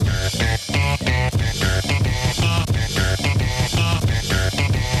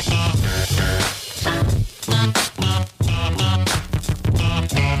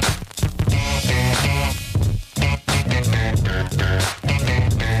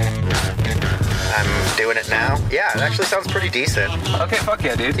doing it now. Yeah, it actually sounds pretty decent. Okay, fuck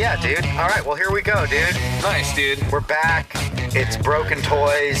yeah, dude. Yeah, dude. All right, well, here we go, dude. Nice, dude. We're back. It's Broken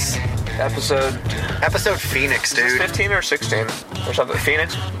Toys. Episode Phoenix, is this dude. 15 or 16 or something?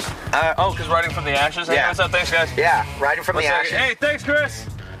 Phoenix? Because Riding from the Ashes. Hey, Yeah. what's up? Thanks, guys. Yeah, Riding from the What's up? Ashes. Hey, thanks, Chris.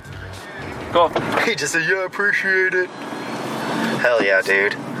 Cool. He just said, yeah, appreciate it. Hell yeah,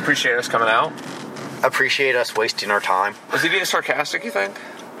 dude. Appreciate us coming out. Appreciate us wasting our time. Was he being sarcastic, you think?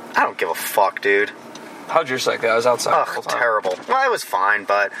 I don't give a fuck, dude. How'd your set go? I was outside the whole Ugh, time. terrible. Well, it was fine,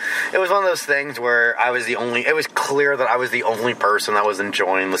 but it was one of those things where it was clear that I was the only person that was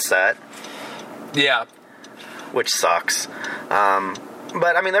enjoying the set, Yeah. which sucks.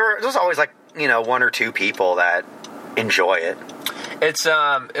 But I mean, there's always like, one or two people that enjoy it.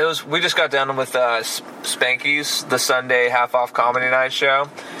 We just got done with Spanky's, the Sunday half-off comedy night show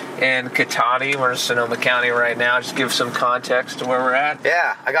in Catani. We're in Sonoma County right now. Just give some context to where we're at.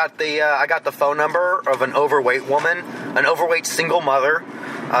 Yeah, I got the phone number of an overweight woman, an overweight single mother,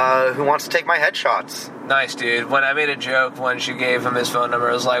 who wants to take my headshots. Nice, dude. When I made a joke when she gave him his phone number,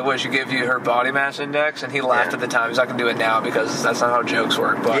 I was like, "What? She give you her body mass index?" And he laughed at the time. He's like, "I can do it now because that's not how jokes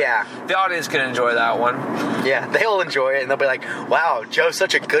work." But yeah, the audience can enjoy that one. Yeah, they'll enjoy it, and they'll be like, "Wow, Joe's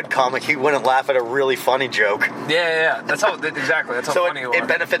such a good comic. He wouldn't laugh at a really funny joke." Yeah. That's how exactly. That's how so funny you it are.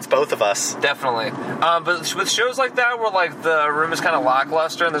 benefits both of us. Definitely. But with shows like that where like the room is kind of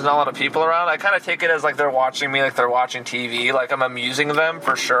lackluster and there's not a lot of people around, I kind of take it as like they're watching me like they're watching TV. Like I'm amusing them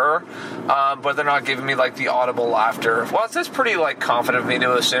for sure, but they're not giving me like the audible laughter. Well, that's pretty like confident of me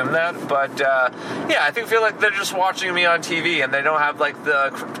to assume that. But yeah, I feel like they're just watching me on TV and they don't have like the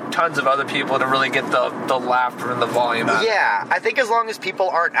tons of other people to really get the laughter and the volume out. Yeah, I think as long as people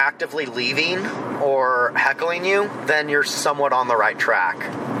aren't actively leaving or heckling you, then you're somewhat on the right track.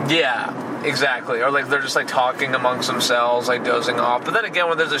 Yeah, exactly. Or like they're just like talking amongst themselves, like dozing off. But then again,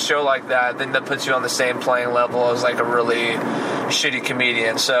 when there's a show like that, then that puts you on the same playing level as like a really shitty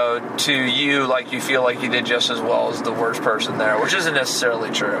comedian. So to you, like you feel like you did just as well as the worst person there, which isn't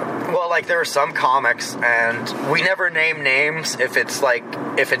necessarily true. Well, like there are some comics, and we never name names if it's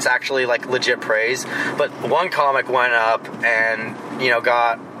actually like legit praise. But one comic went up and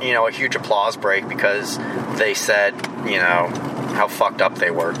got a huge applause break because they said how fucked up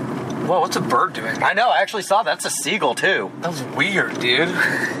they were. Whoa, what's a bird doing? I know, I actually saw that's a seagull too. That was weird, dude.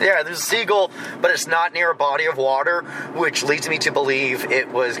 Yeah, there's a seagull, but it's not near a body of water, which leads me to believe it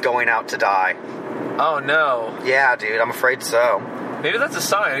was going out to die. Oh no. Yeah, dude, I'm afraid so. Maybe that's a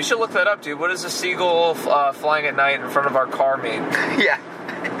sign. You should look that up, dude. What does a seagull flying at night in front of our car mean? Yeah.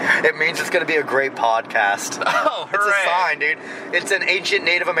 It means it's going to be a great podcast. Oh, hooray. It's a sign, dude. It's an ancient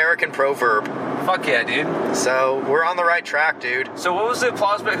Native American proverb. Fuck yeah, dude. So, we're on the right track, dude. So what was the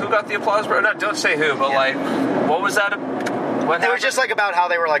applause break? Who got the applause break? No, don't say who, but like, what was that? What it was just like about how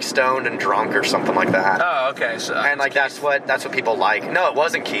they were like stoned and drunk or something like that. Oh, okay. So and like that's what people like. No, it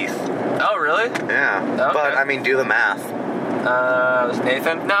wasn't Keith. Oh, really? Yeah. Okay. But I mean, do the math. It was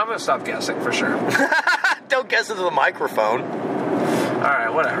Nathan? No, I'm going to stop guessing for sure. Don't guess into the microphone.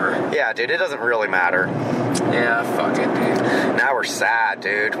 Alright, whatever. Yeah, dude, it doesn't really matter. Yeah, fuck it, dude. Now we're sad,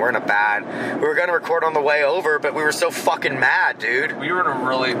 dude. We're in a bad... We were going to record on the way over, but we were so fucking mad, dude. We were in a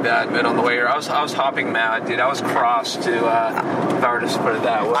really bad mood on the way here. I was hopping mad, dude. I was cross to, if I were to put it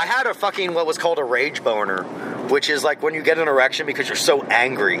that way. I had a fucking, what was called a rage boner, which is like when you get an erection because you're so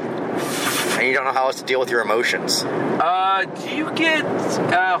angry and you don't know how else to deal with your emotions. Do you get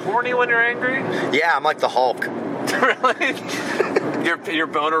horny when you're angry? Yeah, I'm like the Hulk. Really? Your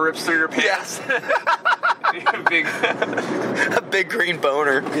boner rips through your pants? Yes. A big green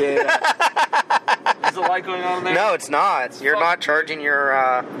boner. Yeah. Is the light going on there? No, it's not. You're not charging your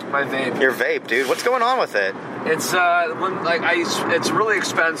my vape. Your vape, dude. What's going on with it? It's it's really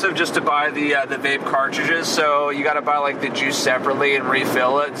expensive just to buy the vape cartridges. So you got to buy like the juice separately and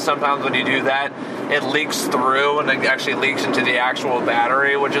refill it. Sometimes when you do that, it leaks through and it actually leaks into the actual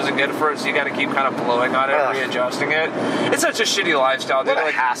battery, which isn't good for it. So you got to keep kind of blowing on it, and readjusting it. It's such a shitty lifestyle, dude. What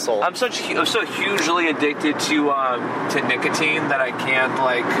a hassle. I'm so hugely addicted to nicotine that I can't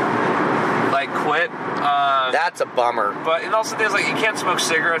like quit. That's a bummer. But and also there's like you can't smoke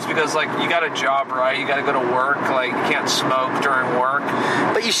cigarettes because like you got a job, right? You got to go to work. Like you can't smoke during work.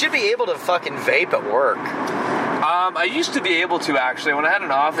 But you should be able to fucking vape at work. I used to be able to actually. When I had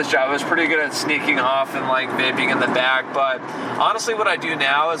an office job, I was pretty good at sneaking off and like vaping in the back. But honestly, what I do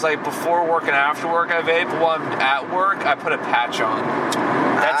now is like before work and after work, I vape. While I'm at work, I put a patch on.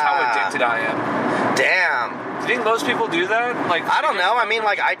 That's how addicted I am. Damn. Do you think most people do that? Like, I don't know. I mean,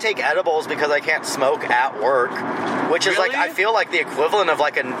 like, I take edibles because I can't smoke at work, which is like, I feel like the equivalent of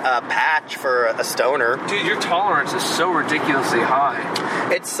like a patch for a stoner. Dude, your tolerance is so ridiculously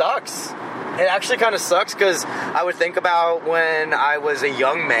high. It sucks. It actually kind of sucks because I would think about when I was a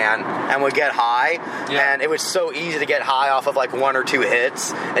young man and would get high, and it was so easy to get high off of like 1 or 2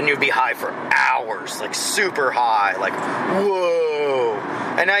 hits, and you'd be high for hours, like super high, like whoa.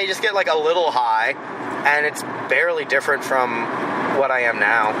 And now you just get like a little high, and it's barely different from what I am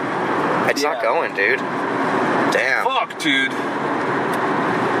now. It's not going, dude. Damn. Fuck, dude.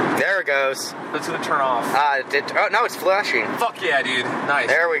 There it goes. It's gonna turn off. No, it's flashing. Fuck yeah, dude. Nice.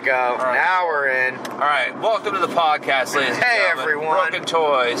 There we go. Right. Now we're in. Alright, welcome to the podcast, ladies and Hey, gentlemen. everyone. Broken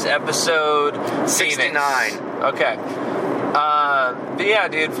Toys, episode 69. Phoenix. Okay. But yeah,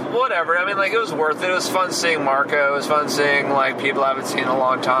 dude, whatever. I mean, like, it was worth it. It was fun seeing Marco. It was fun seeing, like, people I haven't seen in a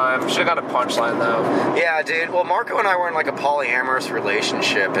long time. Should've got a punchline, though. Yeah, dude. Well, Marco and I were in, like, a polyamorous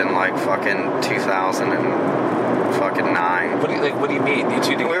relationship in, like, fucking 2009. What do you mean? You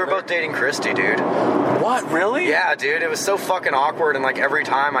two together? We were both dating Christy, dude. What? Really? Yeah, dude. It was so fucking awkward, and, like, every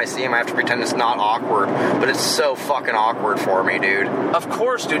time I see him, I have to pretend it's not awkward, but it's so fucking awkward for me, dude. Of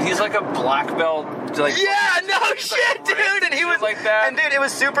course, dude. He's like a black belt. Like, Yeah, no he's shit, like dude. ripped And he shit was like that. And dude, it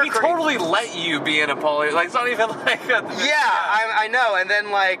was super He crazy. totally let you be in a poly. Like, it's not even like a. I know. And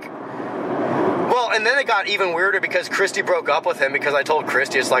then, like, well, and then it got even weirder because Christy broke up with him because I told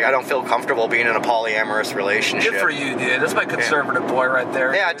Christy, it's like, I don't feel comfortable being in a polyamorous relationship. Good for you, dude. That's my conservative boy right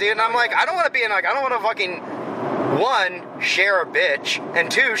there. Yeah, dude. And I'm like, I don't want to be in, like, I don't want to fucking, 1, share a bitch,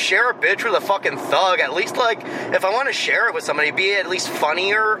 and 2, share a bitch with a fucking thug. At least, like, if I want to share it with somebody, be at least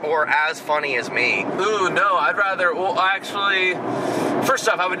funnier or as funny as me. Ooh, no, I'd rather. Well, actually, first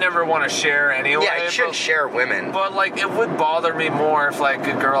off, I would never want to share anyway. Yeah, you shouldn't share women. But, like, it would bother me more if, like,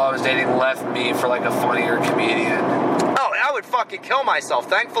 a girl I was dating left me for, like, a funnier comedian. Oh, I would fucking kill myself.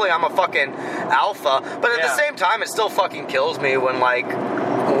 Thankfully, I'm a fucking alpha. But at the same time, it still fucking kills me when, like,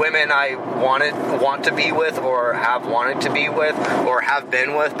 women I want to be with or have wanted to be with or have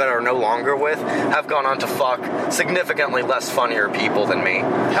been with but are no longer with have gone on to fuck significantly less funnier people than me.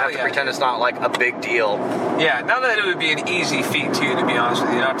 I have to pretend it's not, like, a big deal. Yeah, not that it would be an easy feat, too, to be honest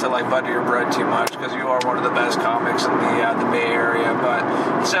with you, not to, like, butter your bread too much, because you are one of the best comics in the Bay Area,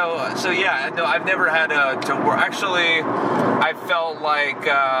 but, so yeah, no, I've never had to work. Actually, I felt like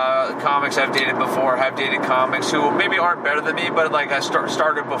comics I've dated before have dated comics who maybe aren't better than me, but, like, I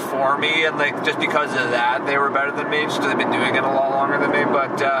started before me, and, like, just because of that, they were better than me, just because they've been doing it a lot longer than me,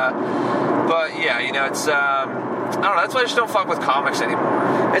 but yeah, you know, it's, I don't know, that's why I just don't fuck with comics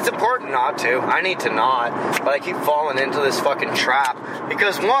anymore. It's important not to. I need to not, but I keep falling into this fucking trap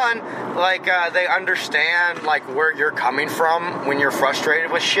because, 1, like, they understand, like, where you're coming from when you're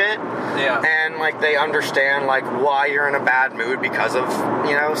frustrated with shit. Yeah. And, like, they understand, like, why you're in a bad mood because of,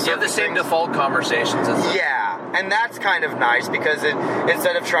 you know, You have the same things. default conversations. Yeah, and that's kind of nice because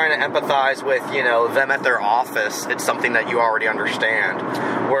instead of trying to empathize with, you know, them at their office, it's something that you already understand.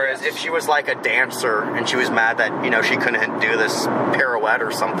 Whereas if she was like a dancer and she was mad that, you know, she couldn't do this pirouette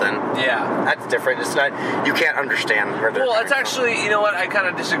or something, Yeah. that's different. It's not, you can't understand where they're Well, coming it's actually, you know what, I kind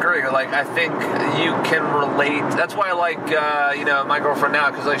of disagree. Like, I think you can relate. That's why I like, you know, my girlfriend now,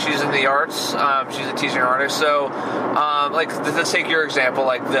 because, like, she's in the arts. She's a teaching artist. So, like, let's take your example,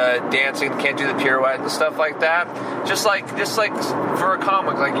 like the dancing, can't do the pirouette and stuff like that. Just like for a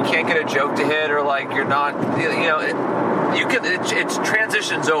comic, like, you can't get a joke to hit, or, like, you're not, you know, it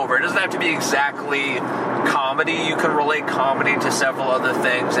transitions over. It doesn't have to be exactly comedy. You can relate comedy to several other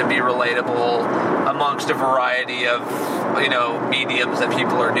things and be relatable amongst a variety of, you know, mediums that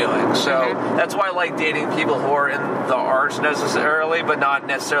people are doing. So that's why I like dating people who are in the arts necessarily, but not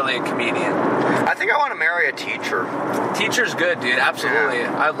necessarily a comedian. I think I want to marry a teacher. Teacher's good, dude. Absolutely.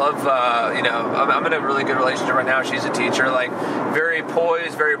 Yeah. I love, you know, I'm in a really good relationship right now. She's a teacher, like, very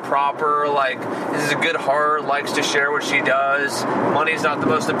poised, very proper, like, this is a good heart, likes to share what she does. Money's not the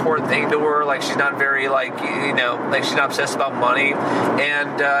most important thing to her. Like, she's not very, like, you know, like, she's not obsessed about money.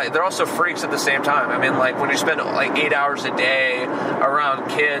 And they're also freaks at the same time. I mean, like, when you spend, like, 8 hours a day around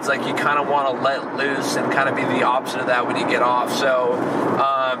kids, like, you kind of want to let loose and kind of be the opposite of that when you get off. So,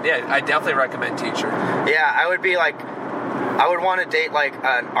 yeah, I definitely recommend teacher. Yeah, I would be like, I would want to date, like,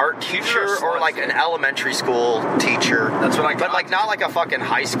 an art teacher or, like, an elementary school teacher. That's what I got. But, like, not like a fucking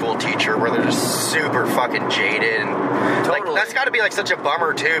high school teacher where they're just super fucking jaded. And, like, Totally. that's got to be, like, such a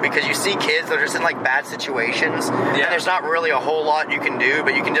bummer, too, because you see kids that are just in, like, bad situations. Yeah. And there's not really a whole lot you can do,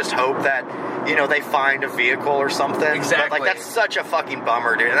 but you can just hope that you know, they find a vehicle or something. Exactly. But, like, that's such a fucking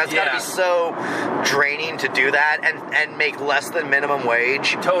bummer, dude. And that's got to be so draining to do that and make less than minimum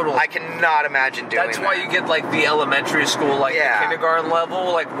wage. Totally. I cannot imagine doing that. That's why you get, like, the elementary school, like, the kindergarten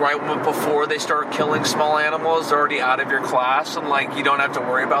level, like, right before they start killing small animals, they're already out of your class, and, like, you don't have to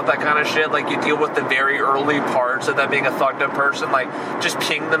worry about that kind of shit. Like, you deal with the very early parts of them being a fucked up person, like, just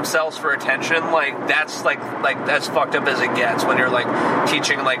peeing themselves for attention. Like, that's, like that's fucked up as it gets when you're, like,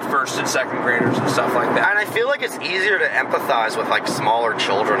 teaching, like, first and second graders and stuff like that. And I feel like it's easier to empathize with, like, smaller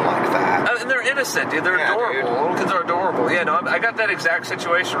children like that. And they're innocent, dude. They're adorable. Dude. Little kids are adorable. Yeah, no, I got that exact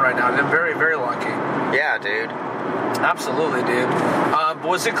situation right now, and I'm very, very lucky. Yeah, dude. Absolutely, dude.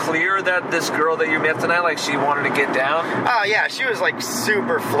 Was it clear that this girl that you met tonight, like, she wanted to get down? Oh, yeah, she was, like,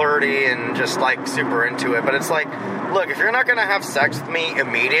 super flirty and just, like, super into it. But it's like, look, if you're not going to have sex with me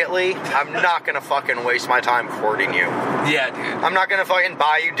immediately, I'm not going to fucking waste my time courting you. Yeah, dude. I'm not going to fucking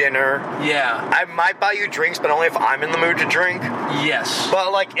buy you dinner. Yeah. I might buy you drinks, but only if I'm in the mood to drink. Yes.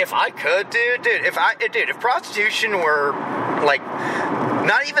 But, like, if I could, dude, if prostitution were, like,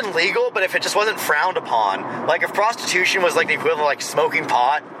 not even legal, but if it just wasn't frowned upon, like, if prostitution was, like, the equivalent of, like, smoking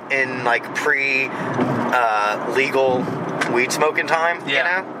pot in, like, legal weed smoking time, you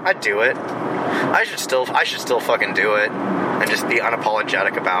know, I'd do it. I should still fucking do it and just be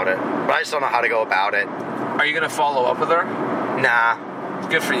unapologetic about it. But I just don't know how to go about it. Are you gonna follow up with her? Nah.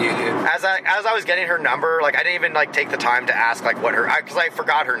 Good for you, dude. As I was getting her number, like, I didn't even, like, take the time to ask, like, what her, because I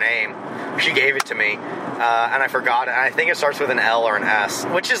forgot her name. She gave it to me, and I forgot it. And I think it starts with an L or an S,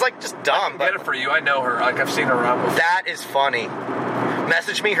 which is, like, just dumb. Get it for you. I know her. Like, I've seen her around before. That is funny.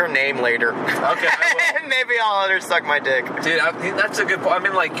 Message me her name later. Okay, I will. Maybe I'll let her suck my dick. Dude, that's a good point. I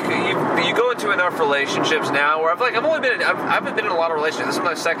mean, like, you go into enough relationships now where I've been in a lot of relationships. This is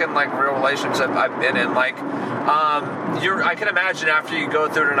my second, like, real relationship I've been in. Like, I can imagine after you go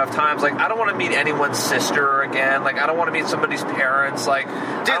through it enough times, like, I don't want to meet anyone's sister again. Like, I don't want to meet somebody's parents. Like,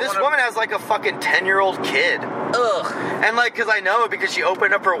 dude, this woman has, like, a fucking 10-year-old kid. Ugh. And, like, because I know it because she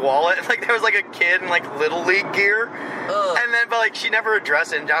opened up her wallet and, like, there was, like, a kid in, like, Little League gear. Ugh. And then, but, like, she never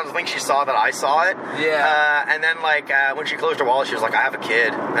addressed it. And I don't think she saw that I saw it. Yeah. And then, like, when she closed her wallet, she was like, I have a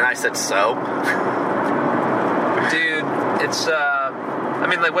kid. And I said, so? Dude, it's, I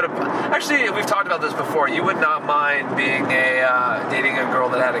mean, like, actually, we've talked about this before. You would not mind being dating a girl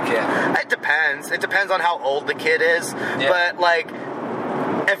that had a kid. It depends. It depends on how old the kid is. Yeah. But, like,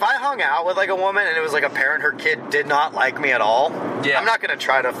 if I hung out with, like, a woman and it was, like, a parent, her kid did not like me at all, I'm not going to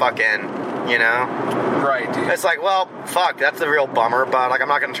try to fucking, you know? Right, dude. It's like, well, fuck, that's the real bummer, but, like, I'm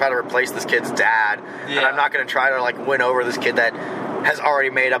not going to try to replace this kid's dad. Yeah. And I'm not going to try to, like, win over this kid that has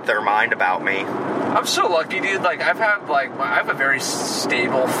already made up their mind about me. I'm so lucky, dude. Like, I have a very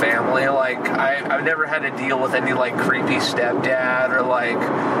stable family. Like, I've never had to deal with any, like, creepy stepdad or, like,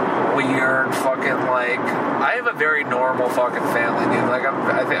 weird fucking, like, I have a very normal fucking family, dude. Like,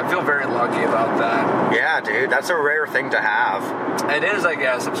 I feel very lucky about that. Yeah, dude, that's a rare thing to have. It is, I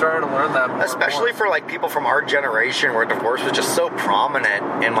guess. I'm starting to learn that more. Especially for, like, people from our generation where divorce was just so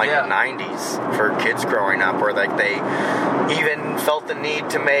prominent in, like, the 90s for kids growing up, where, like, they even felt the need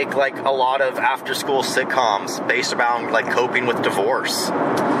to make, like, a lot of after-school sitcoms based around, like, coping with divorce.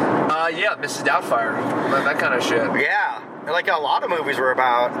 Yeah, Mrs. Doubtfire. That kind of shit. Yeah. Like, a lot of movies were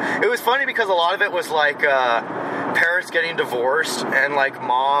about... It was funny because a lot of it was, like, parents getting divorced and, like,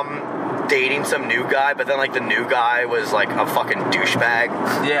 mom dating some new guy, but then, like, the new guy was, like, a fucking douchebag.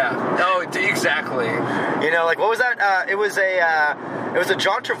 Yeah. Oh, exactly. You know, like, what was that? It was a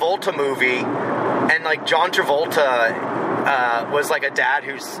John Travolta movie, and, like, John Travolta was, like, a dad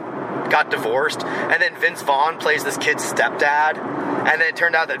who's got divorced, and then Vince Vaughn plays this kid's stepdad, and then it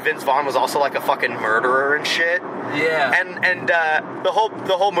turned out that Vince Vaughn was also, like, a fucking murderer and shit. Yeah. And the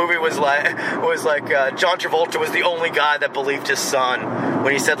whole movie was like John Travolta was the only guy that believed his son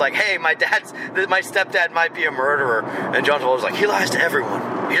when he said, like, hey, my stepdad might be a murderer, and John Travolta was like, he lies to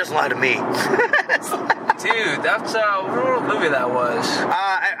everyone, he doesn't lie to me. Dude, that's what movie that was.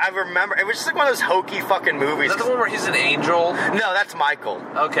 I remember it was just like one of those hokey fucking movies. Is that the one where he's an angel? No, that's Michael.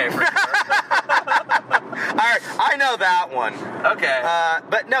 Okay, for sure. Alright, I know that one. Okay.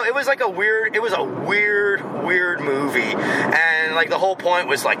 But no, it was like a weird movie, and, like, the whole point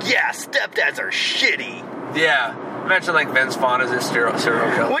was, like, yeah, stepdads are shitty. Yeah. Imagine, like, Vince Vaughn as a serial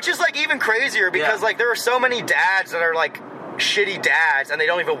killer. Which is, like, even crazier because, like, there are so many dads that are, like, shitty dads and they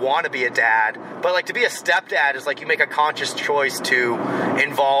don't even want to be a dad, but, like, to be a stepdad is, like, you make a conscious choice to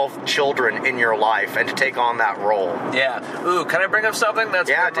involve children in your life and to take on that role. Yeah. Ooh, can I bring up something that's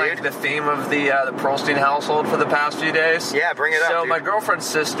been, like, the theme of the Pearlstein household for the past few days? Yeah, bring it up, So dude. my girlfriend's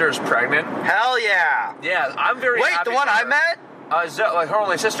sister is pregnant. Hell yeah. Yeah, I'm very happy the one for I her. met? Zoe, like her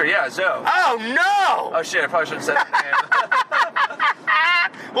only sister, yeah, Zoe. Oh no! Oh shit, I probably shouldn't have said that name.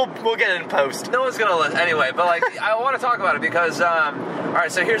 We'll get it in post. No one's gonna listen anyway, but like I want to talk about it because all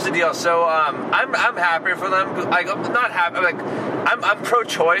right, so here's the deal. So I'm happy for them. Like I'm not happy. Like I'm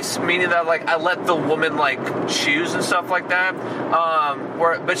pro-choice, meaning that like I let the woman like choose and stuff like that.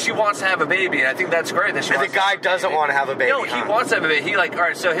 But she wants to have a baby, and I think that's great. That she. And the guy doesn't want to have a baby. No, he wants to have a baby. He like all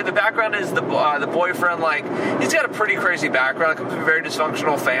right. So the background is the boyfriend. Like he's got a pretty crazy background. Comes from a very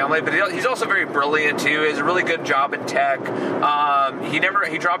dysfunctional family, but he's also very brilliant too. He has a really good job in tech. He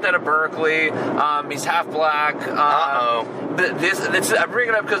dropped out of Berkeley. He's half black. I bring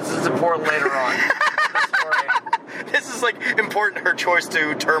it up because this is important later on. This is like important, her choice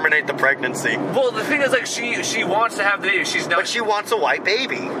to terminate the pregnancy. Well, the thing is, like, she wants to have the baby. She's not. But she wants a white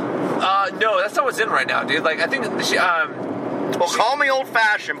baby. No, that's not what's in right now, dude. Like, I think she. Well, call me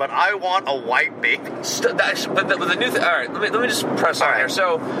old-fashioned, but I want a white baby. But the new thing. All right, let me just press on here.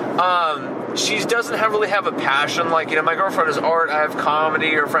 So, she doesn't really have a passion. Like, you know, my girlfriend is art. I have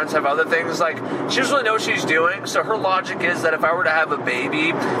comedy. Her friends have other things. Like, she doesn't really know what she's doing. So her logic is that if I were to have a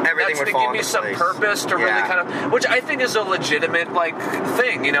baby, everything that's to give me some purpose to really kind of, which I think is a legitimate like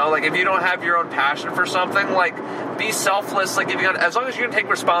thing. You know, like if you don't have your own passion for something, like be selfless. Like if you, as long as you're gonna take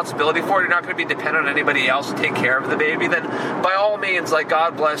responsibility for it, you're not gonna be dependent on anybody else to take care of the baby. Then by all means, like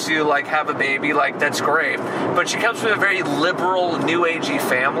God bless you. Like have a baby. Like that's great. But she comes from a very liberal, new agey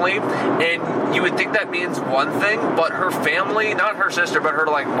family, and you would think that means one thing, but her family, not her sister, but her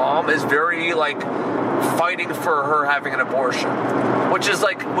like mom, is very like fighting for her having an abortion, which is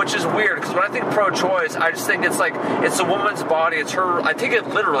weird because when I think pro-choice, I just think it's like it's a woman's body, it's her. I take it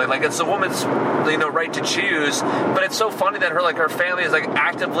literally, like it's a woman's right to choose. But it's so funny that her family is like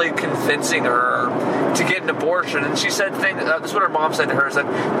actively convincing her to get an abortion, and she said this is what her mom said to her, is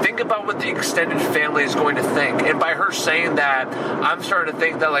that think about what the extended family is going to think. And by her saying that, I'm starting to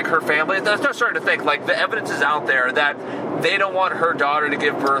think that like her family, that's not starting to think, like the evidence is out there that they don't want her daughter to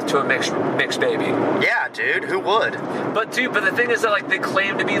give birth to a mixed baby. Yeah, dude, who would? But the thing is that like they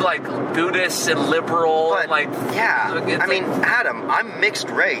claim to be like Buddhists and liberal, but, and like I mean, Adam, I'm mixed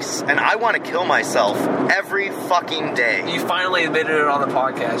race, and I want to kill myself every fucking day. You finally admitted it on the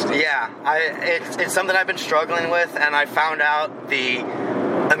podcast. Dude. Yeah, it's something I've been struggling with, and I found out the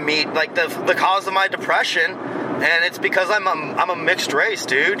cause of my depression, and it's because I'm a mixed race,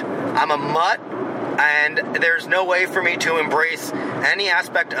 dude. I'm a mutt. And there's no way for me to embrace any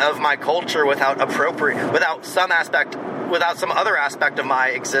aspect of my culture without some other aspect of my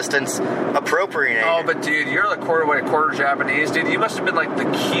existence appropriating. Oh, but dude, you're like quarter Japanese, dude. You must have been like the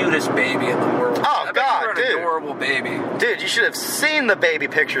cutest baby in the world. Oh, I God, bet you're an adorable baby. Dude, you should have seen the baby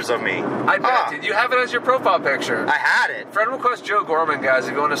pictures of me. I bet, dude. You have it as your profile picture. I had it. Friend request Joe Gorman, guys,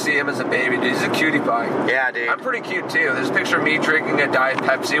 if you want to see him as a baby, dude. He's a cutie pie. Yeah, dude. I'm pretty cute, too. There's a picture of me drinking a Diet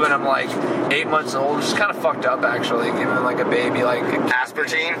Pepsi when I'm like 8 months old, which is kind of fucked up, actually, giving like a baby like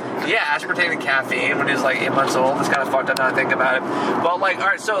aspartame. Yeah, aspartame and caffeine when he's like 8 months old. It's kind of fucked up now I think about it. But like, all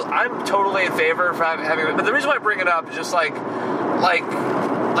right, so I'm totally in favor of having it. But the reason why I bring it up is just like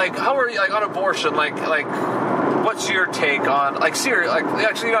how are you like on abortion? Like what's your take on like serious? Like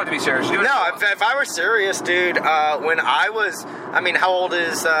actually, you don't have to be serious. If I were serious, dude, when I was, how old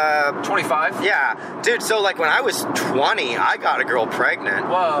is 25? Yeah, dude. So like when I was 20, I got a girl pregnant.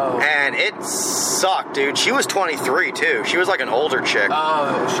 Whoa. And it sucked, dude. She was 23 too. She was like an older chick.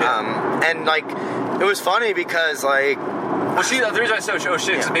 Oh shit. And like it was funny because like. Well, the reason I said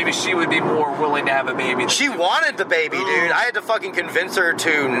because maybe she would be more willing to have a baby. She wanted the baby, dude. I had to fucking convince her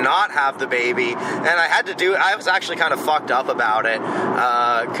to not have the baby, and I had to do it. I was actually kind of fucked up about it,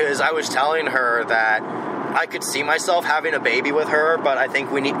 because I was telling her that I could see myself having a baby with her, but I think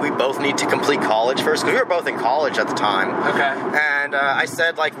we both need to complete college first, because we were both in college at the time. Okay. And I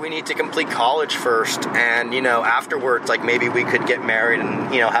said, like, we need to complete college first, and, afterwards, like, maybe we could get married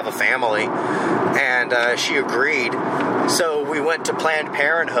and, have a family. And she agreed. So we went to Planned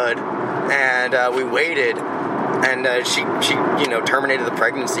Parenthood, and we waited. And she terminated the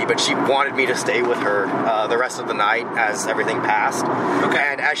pregnancy, but she wanted me to stay with her the rest of the night as everything passed. Okay.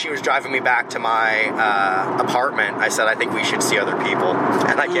 And as she was driving me back to my apartment, I said, I think we should see other people,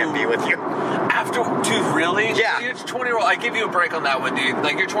 and I can't be with you. Dude, really? Yeah. You're 20-year-old. I give you a break on that one, dude.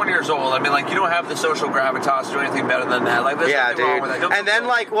 Like, you're 20 years old. I mean, like, you don't have the social gravitas to do anything better than that. Like, there's nothing wrong with that. And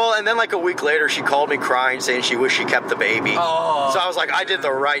then a week later, she called me crying, saying she wished she kept the baby. Oh. So I was like, I did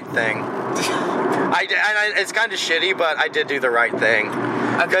the right thing. It's kind of shitty, but I did do the right thing.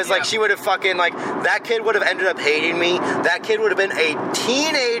 Because, like, she would have fucking, like, that kid would have ended up hating me. That kid would have been a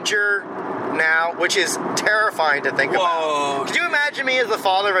teenager now, which is terrifying to think about. Could you imagine me as the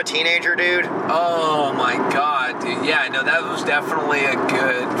father of a teenager, dude? Oh my god, dude. Yeah, no, that was definitely a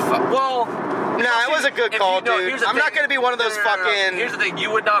good... No, it was a good call, dude. I'm not going to be one of those fucking... Here's the thing,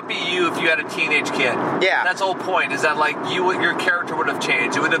 you would not be you if you had a teenage kid. Yeah. That's the whole point, is that, like, your character would have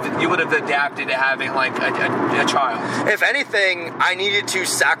changed. You would have adapted to having, like, a child. If anything, I needed to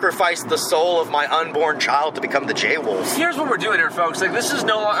sacrifice the soul of my unborn child to become the J-Wolf. Here's what we're doing here, folks. Like, this is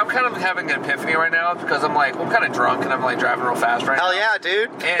no longer... I'm kind of having an epiphany right now because I'm kind of drunk and I'm, like, driving real fast right now. Hell yeah,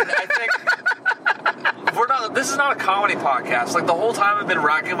 dude. And I think... This is not a comedy podcast. Like, the whole time I've been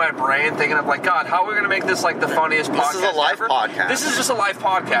racking my brain thinking of, like, God, how are we going to make this, like, the funniest podcast This is a life ever? podcast. This is just a life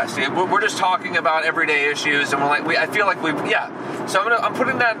podcast, dude. We're just talking about everyday issues, and I feel like So I'm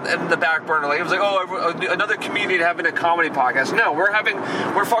putting that in the back burner. Like, it was like, another comedian having a comedy podcast. No, we're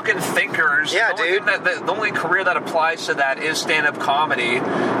fucking thinkers. Yeah, dude. The only career that applies to that is stand-up comedy.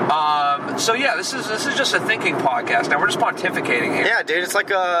 So yeah, this is just a thinking podcast. Now we're just pontificating here. Yeah, dude, it's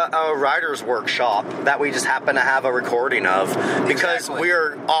like a writer's workshop that we just happen to have a recording of because we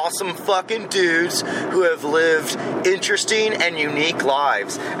are awesome fucking dudes who have lived interesting and unique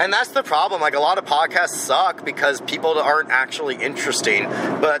lives. And that's the problem. Like, a lot of podcasts suck because people aren't actually interesting,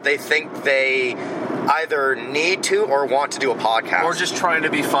 but they think they either need to or want to do a podcast. Or just trying to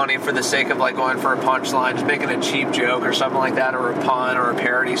be funny for the sake of, like, going for a punchline, just making a cheap joke or something like that, or a pun or a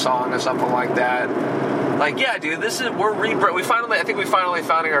parody song or something like that. Like, yeah, dude, I think we finally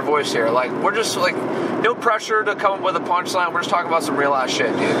finding our voice here. Like, we're just, like, no pressure to come up with a punchline. We're just talking about some real ass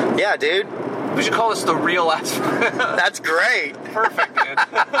shit, dude. Yeah, dude. We should call this the real ass. That's great. Perfect, dude.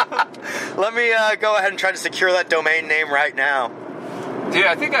 Let me go ahead and try to secure that domain name right now. Dude,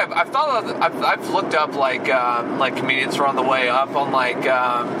 I think I've looked up like comedians who are on the way up on like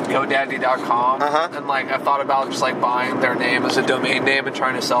GoDaddy.com, and like I've thought about just like buying their name as a domain name and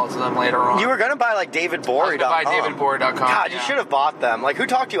trying to sell it to them later on. You were gonna buy like DavidBory.com. I was gonna buy DavidBory.com. God, you should have bought them. Like, who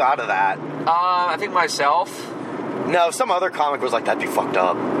talked you out of that? I think myself. No, some other comic was like, that'd be fucked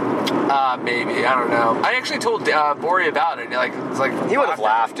up. Maybe, I don't know. I actually told Bory about it. Like, it's like he would have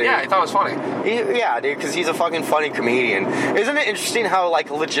laughed, dude. Yeah, he thought it was funny. Yeah, dude, because he's a fucking funny comedian. Isn't it interesting how,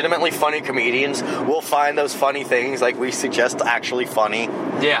 like, legitimately funny comedians will find those funny things, like, we suggest actually funny?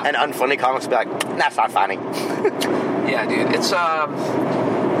 Yeah. And unfunny comics will be like, that's not funny. Yeah, dude. It's,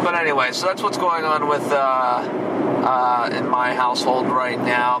 but anyway, so that's what's going on with, in my household right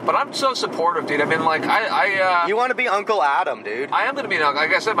now. But I'm so supportive, dude. I mean, like, you want to be Uncle Adam, dude. I am going to be an uncle.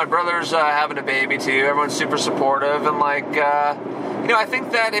 Like I said, my brother's having a baby, too. Everyone's super supportive. And, like, I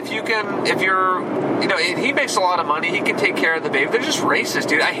think that if he makes a lot of money, he can take care of the baby. They're just racist,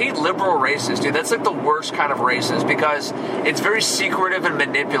 dude. I hate liberal racists, dude. That's, like, the worst kind of racist because it's very secretive and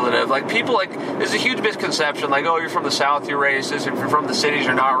manipulative. Like, people, like, there's a huge misconception, like, oh, you're from the South, you're racist. If you're from the cities,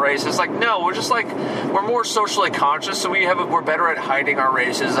 you're not racist. Like, no, we're just, like, we're more socially conscious, so we're better at hiding our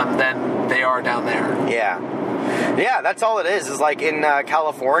racism than they are down there. Yeah, that's all it is like in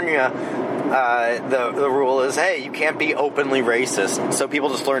California, the rule is, hey, you can't be openly racist. So people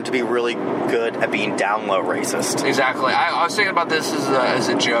just learn to be really good at being down low racist. Exactly. I was thinking about this as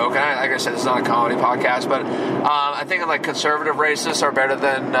a joke. And like I said, it's not a comedy podcast, but I think like conservative racists are better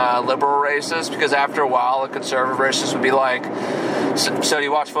than liberal racists because after a while, a conservative racist would be like, so do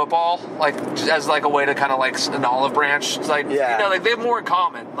you watch football? Like, as like a way to kind of like an olive branch. It's like, like they have more in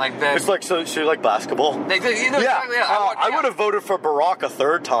common. Like it's like, so you like basketball? Exactly, I would have voted for Barack a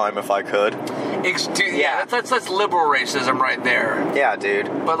third time if I could. That's liberal racism right there. Yeah, dude.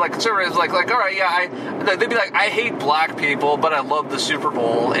 But like conservatives, like all right, they'd be like, I hate black people, but I love the Super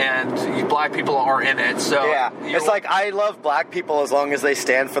Bowl, and black people are in it. So yeah, it's like I love black people as long as they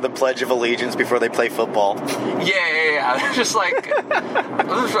stand for the Pledge of Allegiance before they play football. Yeah. Just like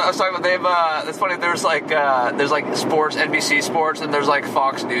I was talking about, they've. It's funny. There's like sports, NBC Sports, and there's like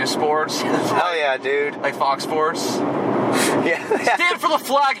Fox News Sports. Hell yeah, dude. Like Fox Sports. Yeah. Stand for the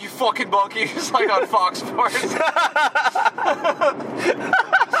flag, you fucking monkey. It's like on Fox Sports.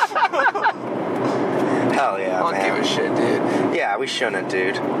 Hell yeah, I don't give a shit, dude. Yeah, we shouldn't,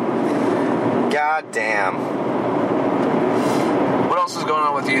 dude. God damn. What else is going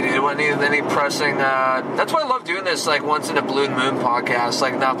on with you, dude? Any pressing? That's why I love doing this, like, once in a blue moon podcast,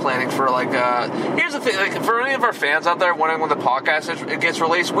 like, not planning for, like, here's the thing, like, for any of our fans out there wondering when the podcast gets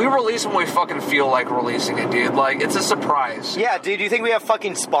released, we release when we fucking feel like releasing it, dude. Like, it's a surprise. Yeah, dude, do you think we have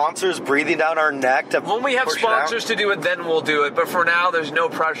fucking sponsors breathing down our neck to when we have sponsors to do it, then we'll do it. But for now, there's no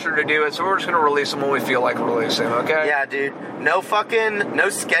pressure to do it, so we're just going to release them when we feel like releasing, okay? Yeah, dude. no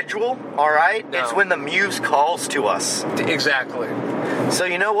schedule, all right? No. It's when the muse calls to us. Exactly. So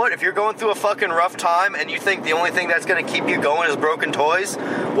you know what? If you're going through a fucking rough time and you think the only thing that's going to keep you going is broken toys,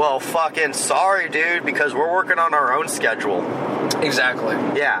 well, fucking sorry, dude, because we're working on our own schedule. Exactly.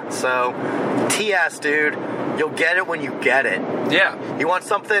 Yeah, so TS, dude, you'll get it when you get it. Yeah. You want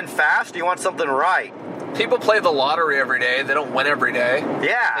something fast, you want something right. People play the lottery every day. They don't win every day.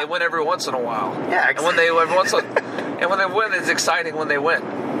 Yeah. They win every once in a while. Yeah, And when they win, it's exciting when they win.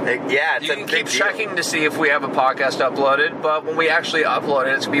 Yeah, it's You a can big keep deal. checking to see if we have a podcast uploaded, but when we actually upload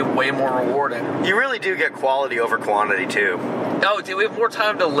it, it's going to be way more rewarding. You really do get quality over quantity, too. Oh, do we have more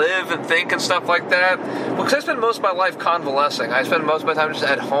time to live and think and stuff like that? Well, because I spend most of my life convalescing. I spend most of my time just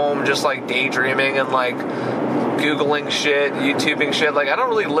at home, just like daydreaming and like Googling shit, YouTubing shit. Like, I don't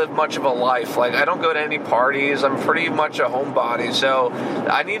really live much of a life. Like, I don't go to any parties. I'm pretty much a homebody. So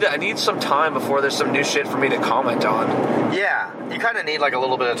I need some time before there's some new shit for me to comment on. Yeah, you kind of need like a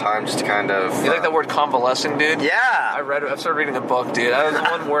little bit of time just to kind of... You like that word convalescing, dude? Yeah. I've started reading a book, dude. That was the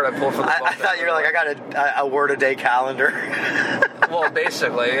one word I pulled from the book. I thought you were like, I got a word-a-day calendar. Well,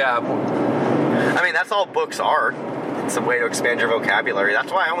 basically, yeah. I mean, that's all books are. It's a way to expand your vocabulary.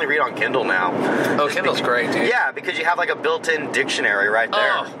 That's why I only read on Kindle now. Oh, Kindle's great, dude. Yeah, because you have like a built-in dictionary right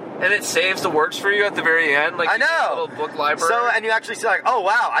there. Oh, and it saves the words for you at the very end. Like I you get a know. little book library. So, and you actually see like, oh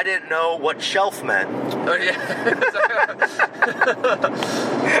wow, I didn't know what shelf meant. Oh, yeah.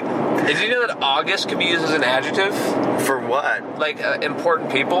 Did you know that August can be used as an adjective? For what? Like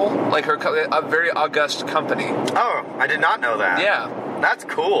important people, like a very august company. Oh, I did not know that. Yeah, That's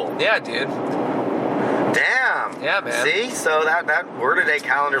cool. yeah, dude. Damn. Yeah, man. See, so that word-a-day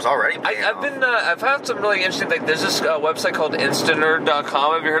calendar's already paying off. I've had some really interesting. Like, there's this website called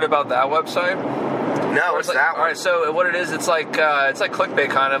Instanerd.com. Have you heard about that website? No, what's that one? All right, so what it is, it's like clickbait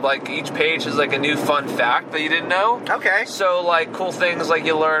kind of. Like each page is like a new fun fact that you didn't know. Okay. So like cool things like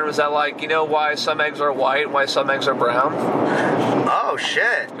you learn was that like you know why some eggs are white and why some eggs are brown. Oh,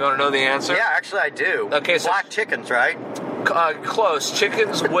 shit. You want to know the answer? Yeah, actually I do. Okay, so- Black chickens, right? Close.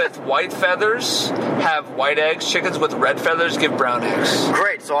 Chickens with white feathers have white eggs. Chickens with red feathers give brown eggs.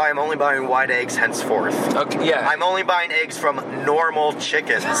 Great, so I am only buying white eggs henceforth. Okay, yeah. I'm only buying eggs from normal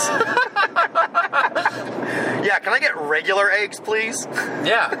chickens. Yeah, can I get regular eggs, please?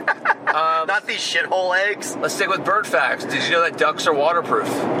 Yeah. Not these shithole eggs. Let's stick with bird facts. Did you know that ducks are waterproof?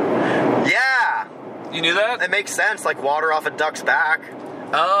 Yeah, You knew that? it makes sense, like water off a duck's back.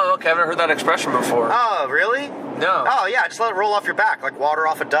 Oh, okay. I've never heard that expression before. Oh, really? No. Oh, yeah, just let it roll off your back, like water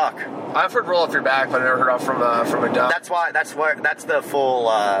off a duck. I've heard roll off your back, but I never heard off from a duck. That's the full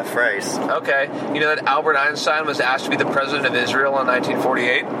phrase. Okay. You know that Albert Einstein was asked to be the president of Israel in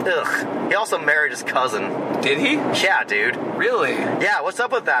 1948? Ugh. He also married his cousin. Did he? Yeah, dude. Really? Yeah, what's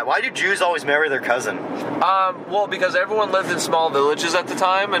up with that? Why do Jews always marry their cousin? Well, because everyone lived in small villages at the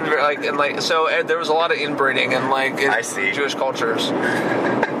time, and so there was a lot of inbreeding in I see. Jewish cultures.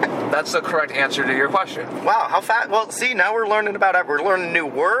 That's the correct answer to your question. Wow, how fast? Well, see, now we're learning new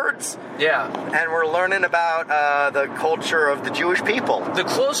words, Yeah. and we're learning about the culture of the Jewish people. The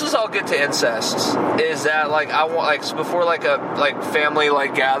closest I'll get to incest is that I want before a family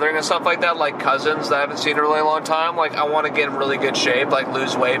gathering and stuff like that, like cousins that I haven't seen in a really long time. I want to get in really good shape,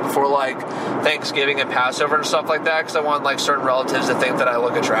 lose weight before Thanksgiving and Passover and stuff like that, because I want certain relatives to think that I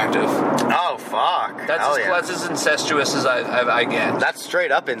look attractive. Oh fuck! That's as incestuous as I get. That's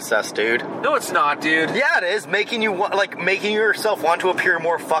straight up incest, dude. No, it's not, dude. Yeah, it is making yourself want to appear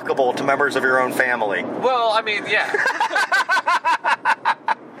more fuckable to members of your own family. Well, I mean, yeah.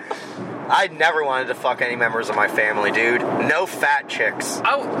 I never wanted to fuck any members of my family, dude. No fat chicks.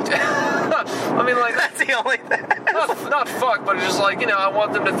 I mean, That's the only thing. not fuck, but it's just I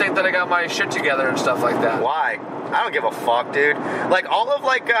want them to think that I got my shit together and stuff like that. Why? I don't give a fuck, dude. All of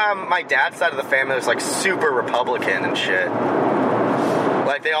my dad's side of the family was super Republican and shit.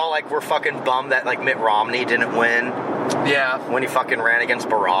 They all were fucking bummed that Mitt Romney didn't win. Yeah. When he fucking ran against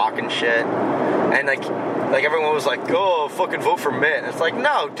Barack and shit. And everyone was oh, fucking vote for Mitt. And it's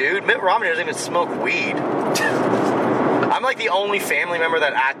no, dude, Mitt Romney doesn't even smoke weed. I'm the only family member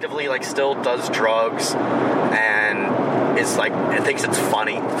that actively still does drugs and is thinks it's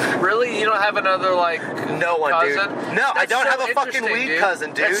funny. Really? You don't have another no one, cousin? dude. No, I don't have a fucking weed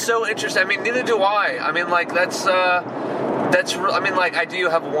cousin, dude. That's so interesting. I mean, neither do I. I mean, that's I mean, like, I do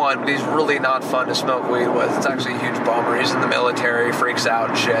have one, but he's really not fun to smoke weed with. It's actually a huge bummer. He's in the military, freaks out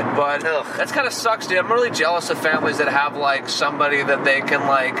and shit. But that's kind of sucks, dude. I'm really jealous of families that have, like, somebody that they can,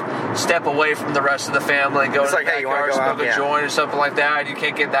 like, step away from the rest of the family, go to the backyard, smoke a joint or something like that. You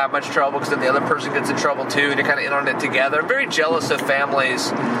can't get that much trouble because then the other person gets in trouble too, and you're kind of in on it together. I'm very jealous of families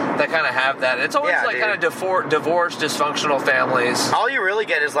that kind of have that. It's always, kind of divorced, dysfunctional families. All you really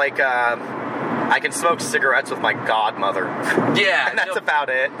get is, like, I can smoke cigarettes with my godmother. Yeah. And that's about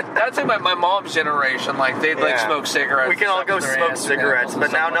it. That's like my mom's generation. Like, they'd, like, smoke cigarettes. We can all go smoke cigarettes,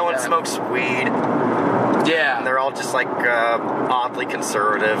 but now no one smokes weed. Yeah. And they're all just, like, oddly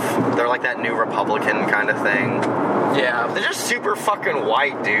conservative. They're like that new Republican kind of thing. Yeah. They're just super fucking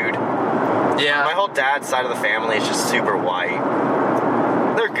white, dude. Yeah. My whole dad's side of the family is just super white.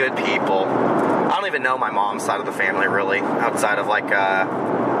 They're good people. I don't even know my mom's side of the family, really, outside of, like,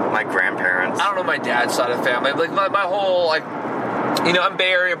 my grandparents. I don't know my dad's side of the family. Like, my whole, like, you know, I'm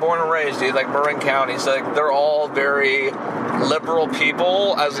Bay Area born and raised, dude, like, Marin County. So, like, they're all very liberal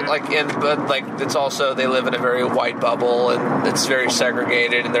people, but, like, it's also, they live in a very white bubble, and it's very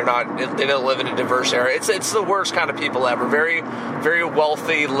segregated, and they don't live in a diverse area. It's the worst kind of people ever. Very, very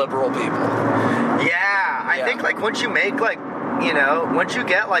wealthy, liberal people. Yeah, I think, like, once you make, like, you know, once you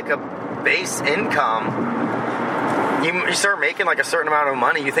get, like, a base income, you start making, like, a certain amount of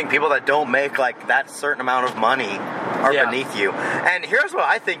money, you think people that don't make, like, that certain amount of money are beneath you. And here's what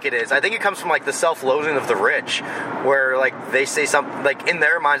I think it is. I think it comes from, like, the self-loathing of the rich, where, like, they say something, like, in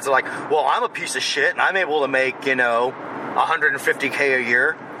their minds, they're like, well, I'm a piece of shit, and I'm able to make, you know, $150K a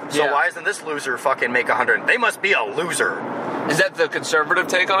year. So why doesn't this loser fucking make 100? They must be a loser. Is that the conservative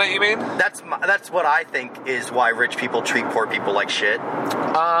take on it, you mean? That's what I think is why rich people treat poor people like shit.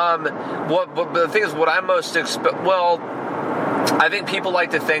 But the thing is, what I'm most I think people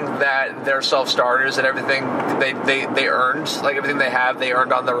like to think that they're self-starters and everything they earned, like everything they have, they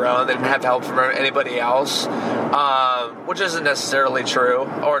earned on their own. They didn't have help from anybody else, which isn't necessarily true,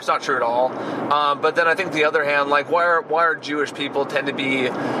 or it's not true at all. But then I think the other hand, like, why are Jewish people tend to be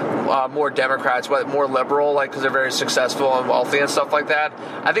more Democrats, more liberal, like, because they're very successful and wealthy and stuff like that?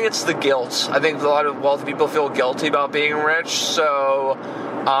 I think it's the guilt. I think a lot of wealthy people feel guilty about being rich, so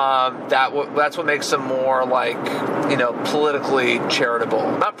that's what makes them more, like, you know, politically charitable,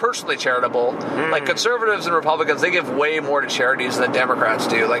 not personally charitable. Like, conservatives and Republicans, they give way more to charities than Democrats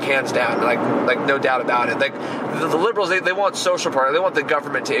do, like, hands down, like no doubt about it. Like, the liberals, they want social party, they want the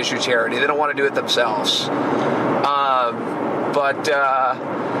government to issue charity, they don't want to do it themselves. But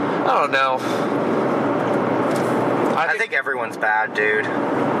I don't know. I think everyone's bad, dude.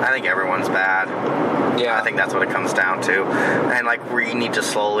 I think everyone's bad. Yeah. I think that's what it comes down to. And, like, we need to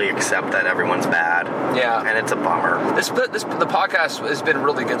slowly accept that everyone's bad. Yeah. And it's a bummer. The podcast has been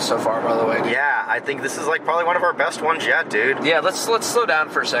really good so far, by the way. Dude. Yeah, I think this is, like, probably one of our best ones yet, dude. Yeah, let's slow down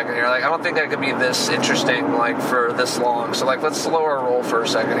for a second here. Like, I don't think I could be this interesting, like, for this long. So, like, let's slow our roll for a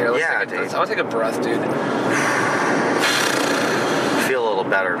second here. Dude. I want to take a breath, dude. Feel a little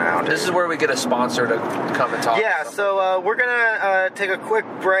better now, dude. This is where we get a sponsor to come and talk. Yeah, so we're gonna take a quick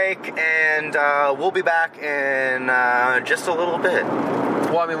break, and we'll be back in just a little bit.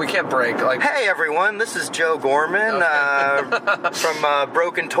 Well, I mean, we can't break. Like, hey everyone, this is Joe Gorman from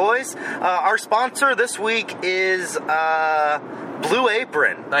Broken Toys. Our sponsor this week is Blue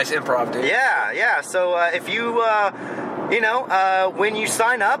Apron. Nice improv, dude. Yeah. So if you when you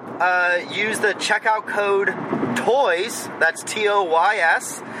sign up, use the checkout code TOYS, that's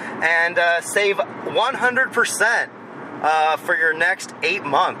TOYS, and save 100% for your next 8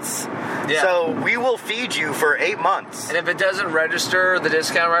 months. Yeah. So we will feed you for 8 months. And if it doesn't register the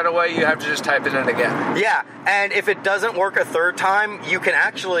discount right away, you have to just type it in again. Yeah, and if it doesn't work a third time, you can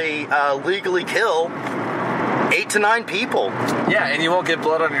actually legally kill 8 to 9 people. Yeah, and you won't get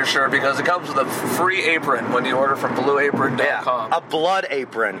blood on your shirt because it comes with a free apron when you order from blueapron.com. Yeah, a blood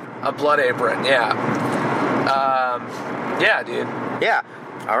apron. A blood apron, yeah. Yeah, dude. Yeah.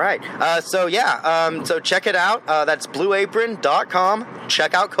 All right. So check it out. That's blueapron.com.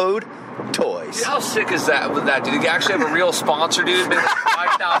 Checkout code TOYS. Dude, how sick is that with that, dude? You actually have a real sponsor, dude. Like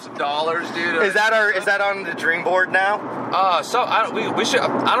 $5,000, dude. Is that on the dream board now? We should.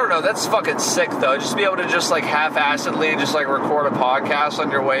 I don't know. That's fucking sick though. Just be able to just like half-assedly just like record a podcast on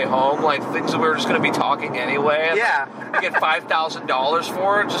your way home, like things that we were just gonna be talking anyway. And, yeah. Like, you get $5,000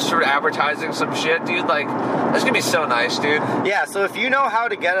 for it just for advertising some shit, dude. Like, that's gonna be so nice, dude. Yeah. So if you know how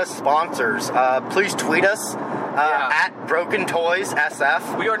to get us sponsors, please tweet us. At Broken Toys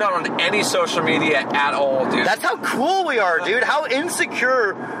SF. We are not on any social media at all, dude. That's how cool we are, dude. How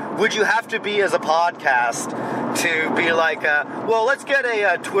insecure would you have to be as a podcast to be like, well, let's get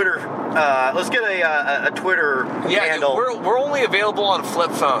a Twitter, a Twitter handle. Dude, we're only available on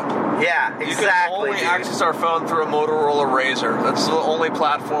flip phone. Yeah, exactly. You can only access our phone through a Motorola Razr. That's the only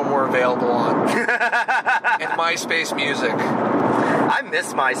platform we're available on. And MySpace Music. I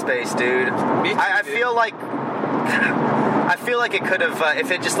miss MySpace, dude. Me too, I dude. feel like it could have,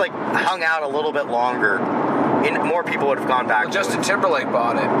 if it just like hung out a little bit longer, more people would have gone back. Well, Justin Timberlake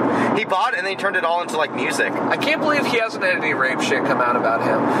bought it. He bought it and then he turned it all into like music. I can't believe he hasn't had any rape shit come out about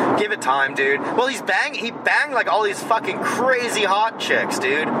him. Give it time, dude. Well, he banged like all these fucking crazy hot chicks,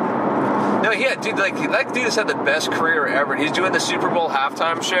 dude. No, yeah, dude, like that dude has had the best career ever. He's doing the Super Bowl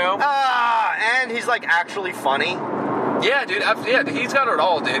halftime show. And he's like actually funny. Yeah, dude. He's got it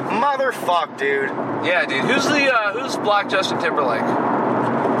all, dude. Motherfuck, dude. Yeah, dude. Who's Black Justin Timberlake?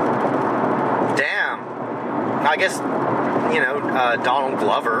 Damn. I guess, Donald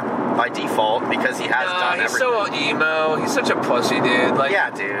Glover by default because he has done he's everything. so emo. He's such a pussy, dude. Like, yeah,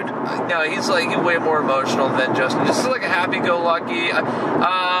 dude. No, he's like way more emotional than Justin. Just like a happy-go-lucky.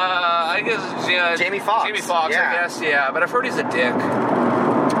 I guess, yeah. Jamie Foxx. Jamie Foxx, yeah. I guess, yeah. But I've heard he's a dick.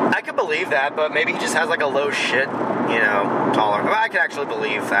 I could believe that, but maybe he just has like a low shit, tolerance. I could actually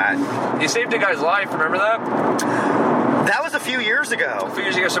believe that. He saved a guy's life, remember that? That was a few years ago. A few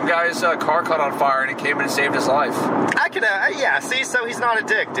years ago, some guy's car caught on fire and he came in and saved his life. I could, see, so he's not a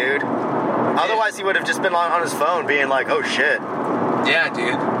dick, dude. Otherwise, he would have just been on his phone being like, oh shit. Yeah,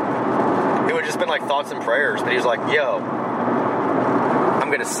 dude. It would have just been like thoughts and prayers, but he was like, yo, I'm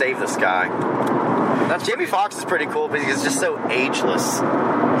gonna save this guy. Jamie Foxx is pretty cool, but he's just so ageless,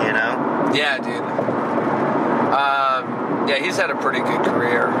 Yeah, dude. Yeah, he's had a pretty good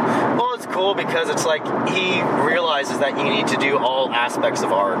career. Well, it's cool because it's like he realizes that you need to do all aspects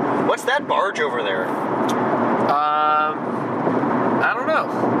of art. What's that barge over there? I don't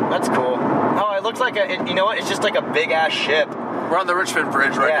know. That's cool. Oh, it looks like it's just like a big ass ship. We're on the Richmond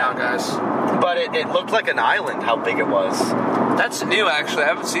Bridge right now, guys. But it looked like an island, how big it was. That's new, actually. I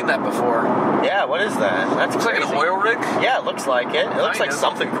haven't seen that before. Yeah, what is that? That looks like an oil rig? Yeah, it looks like it. It looks like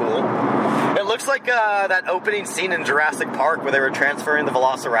something cool. It looks like that opening scene in Jurassic Park where they were transferring the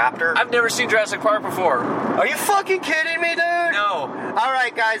Velociraptor. I've never seen Jurassic Park before. Are you fucking kidding me, dude? No.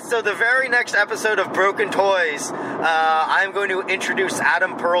 Alright, guys, so the very next episode of Broken Toys, I'm going to introduce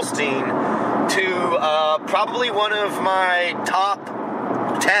Adam Perlstein to probably one of my top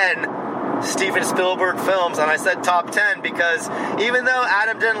 10 Steven Spielberg films, and I said top 10 because even though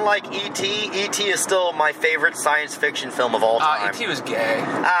Adam didn't like E.T., E.T. is still my favorite science fiction film of all time. E.T. was gay.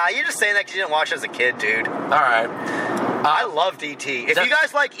 You're just saying that because you didn't watch it as a kid, dude. Alright. I loved E.T. If you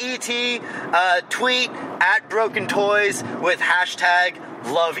guys like E.T., tweet at Broken Toys with hashtag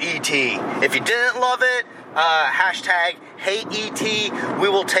love E.T. If you didn't love it, hashtag hate E.T. We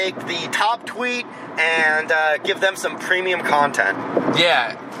will take the top tweet and give them some premium content.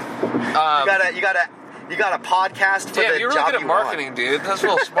 Yeah. You got a podcast for the you're really job good at marketing, dude. That's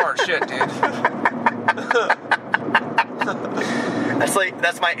real smart shit, dude.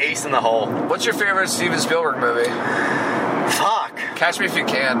 That's my ace in the hole. What's your favorite Steven Spielberg movie? Fuck. Catch Me If You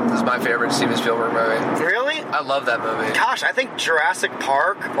Can is my favorite Steven Spielberg movie. Really? I love that movie. Gosh, I think Jurassic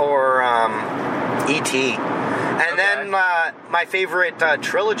Park or E.T. And then my favorite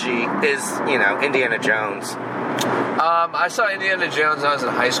trilogy is, Indiana Jones. I saw Indiana Jones when I was in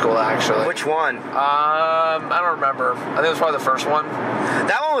high school, actually. Which one? I don't remember. I think it was probably the first one.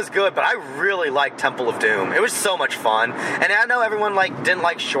 That one was good, but I really liked Temple of Doom. It was so much fun. And I know everyone didn't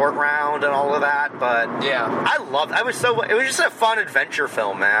like Short Round and all of that, but yeah, I loved it. It was just a fun adventure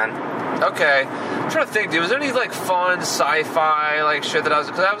film, man. Okay. I'm trying to think, dude. Was there any fun sci-fi shit that I was?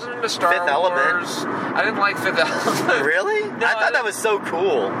 Because I was into Star Fifth Wars. Element. I didn't like Fifth Element. Really? No, I thought that was so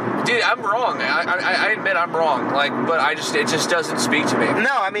cool. Dude, I'm wrong. I admit I'm wrong. But it just doesn't speak to me.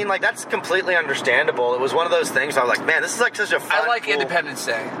 No, I mean that's completely understandable. It was one of those things where I was like, man, this is such a fun. I like cool... Independence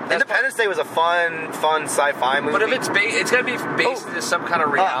Day. Independence Day was a fun sci-fi movie. But if it's got to be based into some kind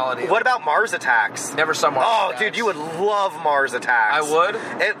of reality. What about Mars Attacks? Never saw Mars Attacks. Dude, you would love Mars Attacks. I would.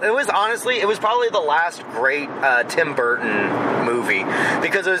 It was honestly, it was probably the last great Tim Burton movie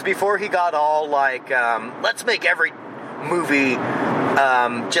because it was before he got all let's make every movie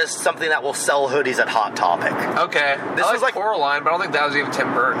just something that will sell hoodies at Hot Topic. Okay, this was Coraline, but I don't think that was even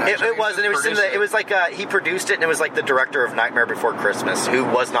Tim Burton. It wasn't. It was he produced it, and it was the director of Nightmare Before Christmas, who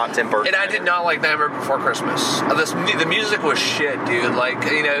was not Tim Burton. And I did not like Nightmare Before Christmas. The music was shit, dude.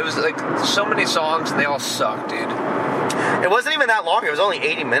 It was so many songs, and they all sucked, dude. It wasn't even that long. It was only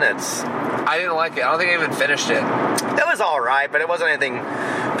 80 minutes. I didn't like it. I don't think I even finished it. It was all right, but it wasn't anything.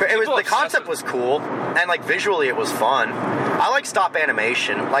 The concept was cool, and like visually it was fun. I like stop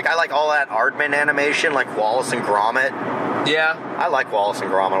animation. Like I like all that Aardman animation, like Wallace and Gromit. Yeah. I like Wallace and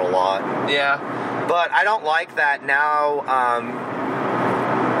Gromit a lot. Yeah. But I don't like that now.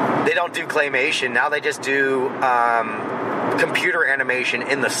 They don't do claymation. Now they just do computer animation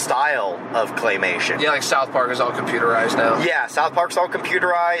in the style of claymation. Yeah, like South Park is all computerized now. Yeah, South Park's all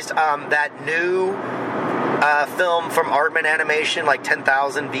computerized. That new film from Aardman Animation, like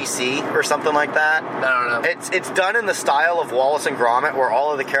 10,000 BC or something like that. I don't know. It's done in the style of Wallace and Gromit, where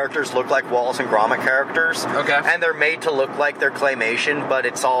all of the characters look like Wallace and Gromit characters. Okay. And they're made to look like they're claymation, but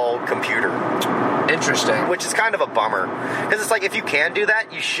it's all computer. Interesting. Which is kind of a bummer. Because it's like, if you can do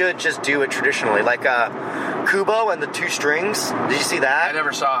that, you should just do it traditionally. Like Kubo and the Two Strings. Did you see that? I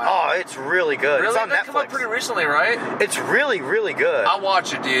never saw it. Oh, it's really good. Really? It's on That Netflix. came out pretty recently, right? It's really, really good. I'll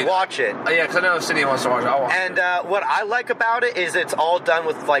watch it, dude. Watch it. Yeah, because I know Cindy wants to watch it. I'll watch it. And what I like about it is it's all done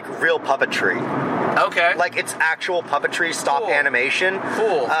with like real puppetry. Okay. Like it's actual puppetry, stop Cool. animation.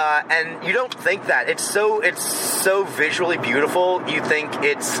 Cool. And you don't think that. It's so visually beautiful. You think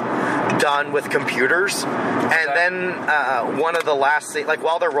it's done with computers. And then one of the last, like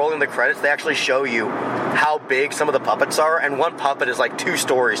while they're rolling the credits, they actually show you how big some of the puppets are. And one puppet is like 2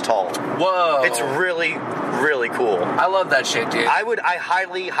 stories tall. Whoa. It's really, really cool. I love that shit, dude. I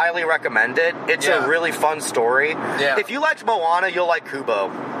highly, highly recommend it. It's a really fun story. Yeah. If you liked Moana, you'll like Kubo.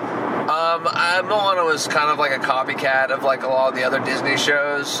 Moana was kind of like a copycat of like a lot of the other Disney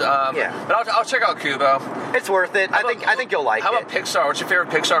shows. Yeah. But I'll check out Kubo. It's worth it. I think you'll like it. How about Pixar? What's your favorite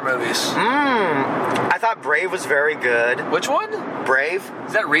Pixar movies? I thought Brave was very good. Which one? Brave.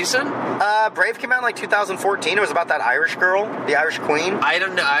 Is that recent? Brave came out in like 2014. It was about that Irish girl, the Irish queen. I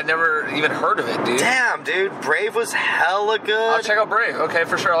don't know. I never even heard of it, dude. Damn, dude. Brave was hella good. I'll check out Brave. Okay,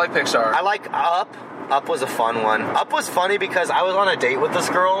 for sure. I like Pixar. I like Up. Up was a fun one. Up was funny because I was on a date with this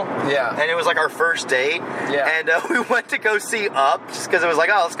girl. Yeah. And it was like our first date. Yeah. And we went to go see Up just because it was like,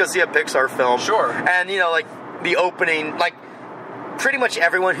 oh, let's go see a Pixar film. Sure. And, you know, like the opening, like pretty much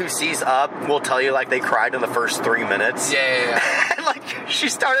everyone who sees Up will tell you like they cried in the first 3 minutes. Yeah. And like she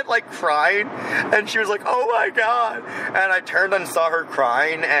started like crying and she was like, oh my God. And I turned and saw her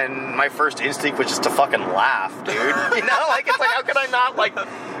crying and my first instinct was just to fucking laugh, dude. You know, like it's like, how can I not like,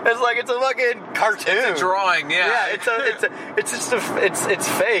 it's like, it's a fucking cartoon. It's a drawing, yeah. Yeah, it's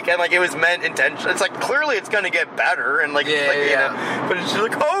fake and like it was meant intentionally. It's like clearly it's gonna get better and like, you know, but she's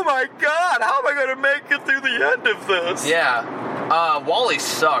like, oh my God, how am I gonna make it through the end of this? Yeah. WALL-E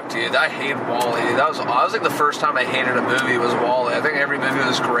sucked, dude. I hate WALL-E. That was like the first time I hated a movie was WALL-E. I think every movie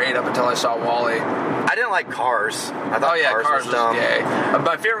was great up until I saw WALL-E. I didn't like Cars. I thought Cars was dumb. Gay.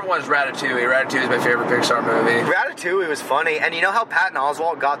 My favorite one is Ratatouille. Ratatouille is my favorite Pixar movie. Ratatouille was funny, and you know how Patton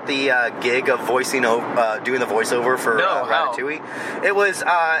Oswalt got the gig of doing the voiceover for Ratatouille? It was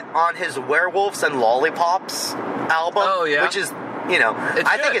on his Werewolves and Lollipops album. Oh yeah, which is, you know,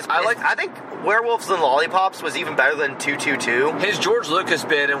 I think Werewolves and Lollipops was even better than 222. His George Lucas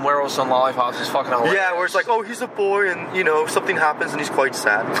bit in Werewolves and Lollipops is fucking hilarious. Yeah, where it's like, oh, he's a boy, and you know something happens, and he's quite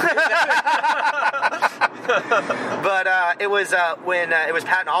sad. But it was when it was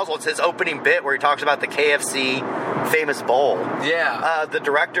Patton Oswalt's his opening bit where he talks about the KFC famous bowl. Yeah. The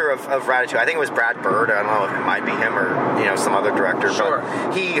director of Ratatouille, I think it was Brad Bird. I don't know if it might be him or some other director. Sure.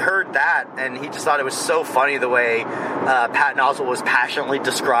 But he heard that and he just thought it was so funny the way Patton Oswalt was passionately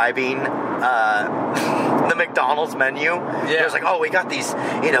describing the McDonald's menu. Yeah. It was like, oh, we got these,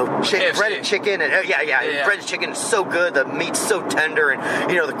 breaded chicken and breaded chicken is so good. The meat's so tender, and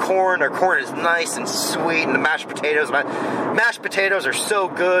the corn. Our corn is nice and sweet, and the mashed potatoes are so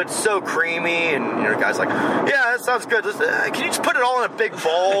good, so creamy. And the guy's like, yeah, that sounds good. Can you just put it all in a big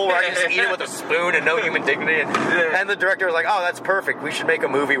bowl where I can just eat it with a spoon and no human dignity? And the director was like, oh, that's perfect. We should make a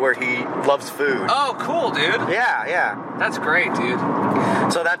movie where he loves food. Oh, cool, dude. Yeah. That's great, dude.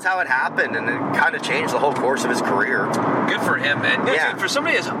 So that's how it happened, and it kind of changed the whole course of his career. Good for him, man. Yeah. Dude, for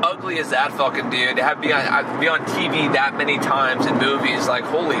somebody as ugly as that fucking dude to be on TV that many times in movies, like,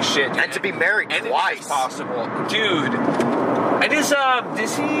 holy shit, dude. And to be married twice. Possible. Dude. And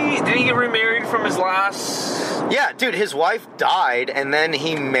did he get remarried from his last... Yeah, dude, his wife died, and then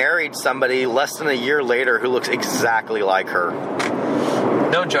he married somebody less than a year later who looks exactly like her.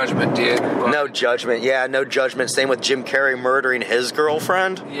 No judgment, dude. No judgment. Yeah, no judgment. Same with Jim Carrey murdering his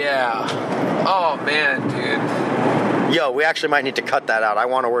girlfriend. Yeah. Oh, man, dude. Yo, we actually might need to cut that out. I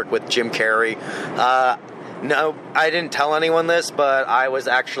want to work with Jim Carrey. No, I didn't tell anyone this, but I was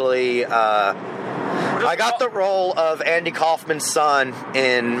actually... I got the role of Andy Kaufman's son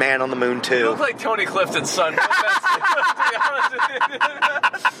in Man on the Moon 2. You look like Tony Clifton's son. No offense, to be honest with you.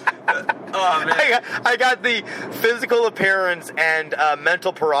 Oh, man. I I got the physical appearance and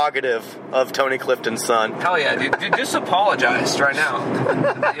mental prerogative of Tony Clifton's son. Hell yeah, dude. Just apologize right now.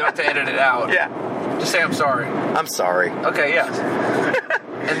 You don't have to edit it out. Yeah. Just say I'm sorry. I'm sorry. Okay, yes.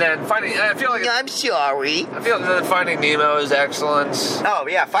 And then I feel like I'm sorry. I feel that Finding Nemo is excellent. Oh,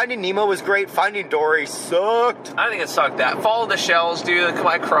 yeah. Finding Nemo was great. Finding Dory sucked. I think it sucked that. Fall of the Shells, dude.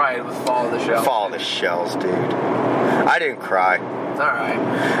 I cried with Fall of the Shells. Fall of the Shells, dude. I didn't cry. Alright.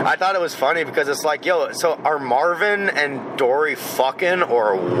 I thought it was funny because it's like, yo, so are Marvin and Dory fucking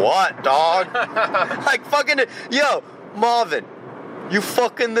or what, dog? Like, fucking, yo, Marvin, you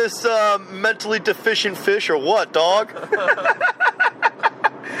fucking this mentally deficient fish or what, dog?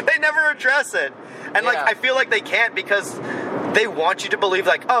 They never address it. And, like, I feel like they can't because they want you to believe,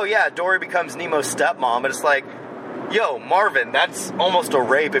 like, oh, yeah, Dory becomes Nemo's stepmom. And it's like, yo, Marvin, that's almost a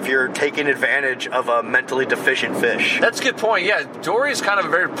rape if you're taking advantage of a mentally deficient fish. That's a good point. Yeah, Dory's kind of a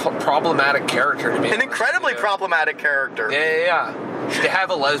very problematic character to me. An incredibly problematic character. Yeah. To have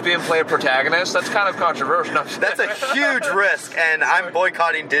a lesbian play a protagonist, that's kind of controversial. No, that's a huge risk, and I'm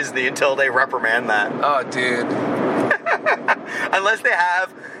boycotting Disney until they reprimand that. Oh, dude. Unless they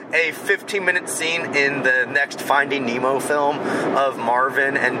have a 15-minute scene in the next Finding Nemo film of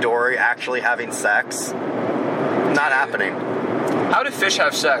Marvin and Dory actually having sex. Not happening. How do fish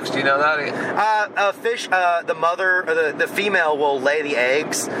have sex? Do you know that? Fish, the mother, or the female will lay the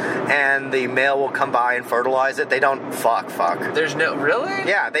eggs, and the male will come by and fertilize it. They don't fuck. There's no, really?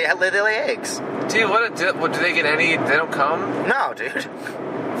 Yeah, they lay eggs. Dude, what do they get any, they don't come? No, dude.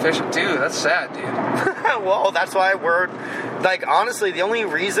 Fish, dude, that's sad, dude. Well, that's why we're, like, honestly, the only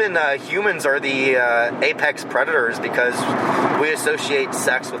reason humans are the apex predators because we associate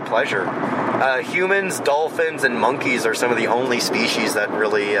sex with pleasure. Humans, dolphins, and monkeys are some of the only species that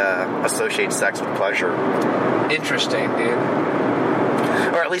really associate sex with pleasure. Interesting, dude.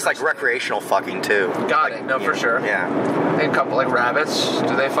 Or at least, like, recreational fucking, too. Got it. No, for sure. Yeah. A couple, like, rabbits,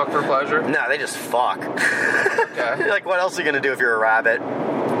 do they fuck for pleasure? No, they just fuck. Okay. Like, what else are you going to do if you're a rabbit?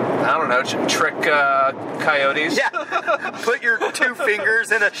 I don't know, trick coyotes? Yeah. Put your 2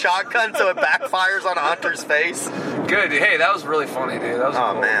 fingers in a shotgun so it backfires on a hunter's face. Good. Hey, that was really funny, dude. That was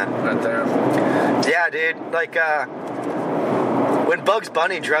cool. Man. Right there. Yeah, dude. Like, when Bugs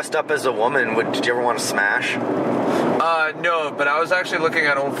Bunny dressed up as a woman, did you ever want to smash? No, but I was actually looking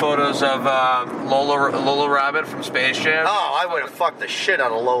at old photos of Lola Rabbit from Space Jam. Oh, I would have fucked the shit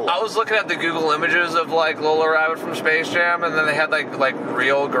out of Lola. I was looking at the Google images of, like, Lola Rabbit from Space Jam, and then they had, like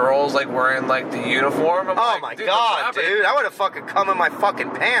real girls, like, wearing, like, the uniform. I'm oh, like, my dude, God, dude. I would have fucking come in my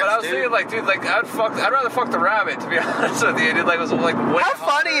fucking pants, But I was thinking, like, dude, like, I'd rather fuck the rabbit, to be honest with you, dude. Like, it was, like, way How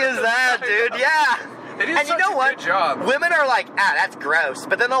funny is that, dude? Yeah. And you know what? Good job. Women are like, that's gross.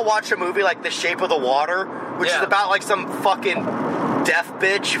 But then they'll watch a movie like The Shape of the Water, which is about like some fucking deaf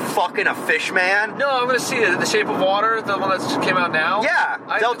bitch fucking a fish man. No, I'm gonna see it. The Shape of Water, the one that came out now. Yeah,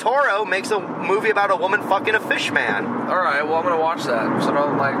 Del Toro makes a movie about a woman fucking a fish man. All right, well I'm gonna watch that. So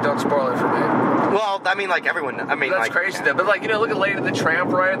don't spoil it for me. Well, I mean, like everyone. I mean, that's like, crazy though. But like, you know, look at Lady the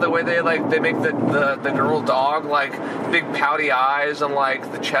Tramp, right? The way they make the girl dog like big pouty eyes and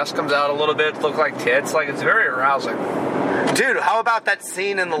like the chest comes out a little bit, look like tits. Like it's very arousing. Dude, how about that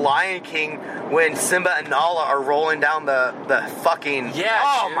scene in The Lion King when Simba and Nala are rolling down the fucking... Yeah,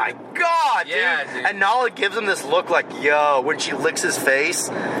 oh dude. my God, dude. Yeah, dude. And Nala gives him this look like, yo, when she licks his face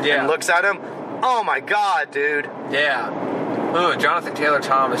and looks at him. Oh my God, dude. Yeah. Ooh, Jonathan Taylor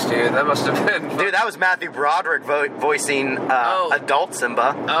Thomas, dude. That must have been... Dude, that was Matthew Broderick voicing adult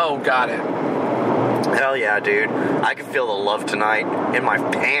Simba. Oh, got it. Hell yeah, dude. I can feel the love tonight in my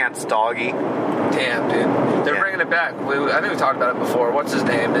pants, doggy. Damn, dude. They're bringing it back. I think we talked about it before. What's his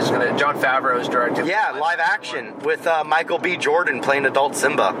name? John Favreau is directing. Yeah, live action with Michael B. Jordan playing adult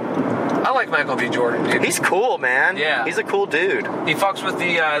Simba. I like Michael B. Jordan, dude. He's cool, man. Yeah. He's a cool dude. He fucks with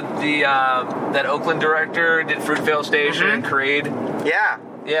that Oakland director, did Fruitvale Station and Creed. Yeah.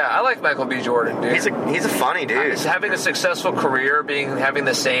 Yeah, I like Michael B. Jordan, dude. He's a funny dude. Having a successcill career, having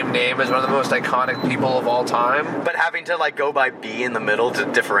the same name as one of the most iconic people of all time, but having to like go by B in the middle to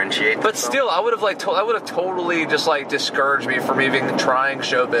differentiate. But still, I would have totally just like discouraged me from even trying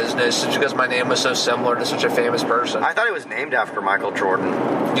show business just because my name was so similar to such a famous person. I thought it was named after Michael Jordan.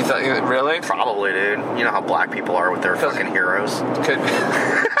 You thought really? Probably, dude. You know how black people are with their fucking heroes. Could.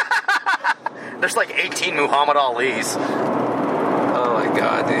 There's like 18 Muhammad Alis. Oh my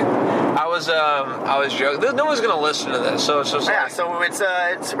God, dude. was joking. No one's gonna listen to this, so it's just Yeah, like, so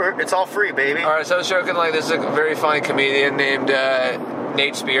it's all free, baby. all right. So I was joking like this is a very funny comedian named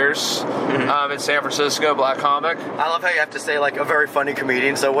Nate Spears in San Francisco, black comic. I love how you have to say like a very funny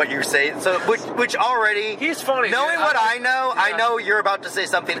comedian. So what you say, so which already He's funny. Knowing dude. what I know, yeah. I know you're about to say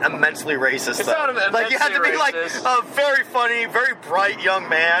something immensely racist. It's though. not like you have to be like racist. a very funny, very bright young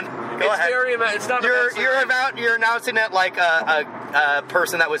man. Go It's ahead. it's not. You're announcing it like a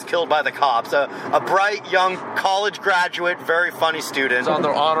person that was killed by the cops, a bright young college graduate, very funny student. It's on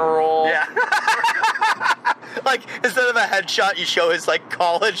their honor roll. Yeah. Like instead of a headshot, you show his like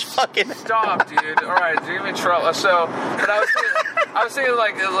college fucking. Stop, dude. All right, you're in trouble. So, but I was thinking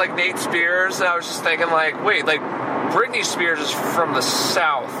like Nate Spears, and I was just thinking like, wait, like Britney Spears is from the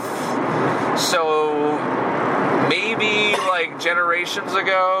South, so maybe like generations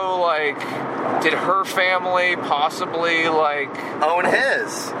ago, like did her family possibly like own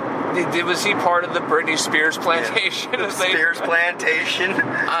his? Was he part of the Britney Spears plantation? The Spears plantation.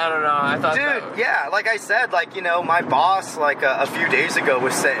 I don't know. I thought, dude, yeah, like I said, like my boss, like a few days ago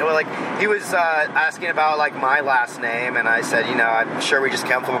was saying, well, like he was asking about like my last name, and I said, I'm sure we just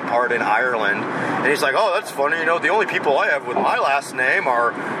came from a part in Ireland, and he's like, oh, that's funny, the only people I have with my last name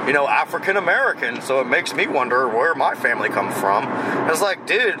are, African American, so it makes me wonder where my family comes from. I was like,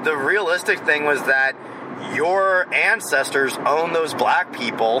 dude, the realistic thing was that your ancestors owned those black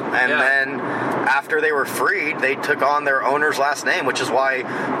people, and then after they were freed, they took on their owner's last name, which is why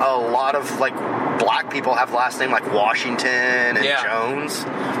a lot of like black people have last name like Washington and Jones.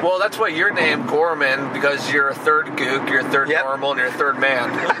 Well, that's why your name Gorman, because you're a third gook, you're a third normal, and you're a third man.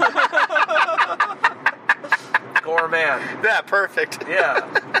 Gorman. Yeah, perfect. Yeah.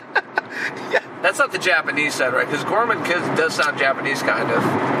 Yeah. That's not the Japanese side, right? Because Gorman does sound Japanese, kind of.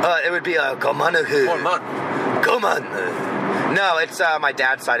 It would be a Gomanahu. Goman. No, it's my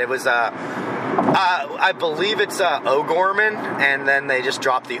dad's side. It was I believe it's O'Gorman, and then they just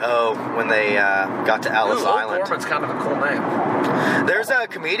dropped the O when they got to Ellis Island. O'Gorman's kind of a cool name. There's a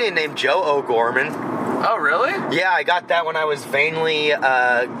comedian named Joe O'Gorman. Oh, really? Yeah, I got that when I was vainly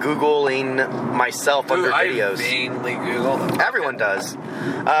Googling myself under videos. I vainly Googled. Everyone does.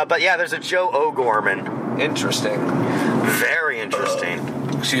 But yeah, there's a Joe O'Gorman. Interesting. Very interesting.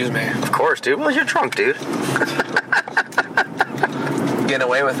 Excuse me. Of course, dude. Well, you're drunk, dude. Getting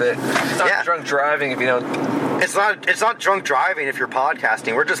away with it. It's not drunk driving if you don't. It's not drunk driving if you're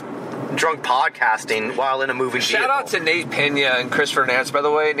podcasting. We're just drunk podcasting while in a moving vehicle. Shout out to Nate Pena and Christopher Nance, by the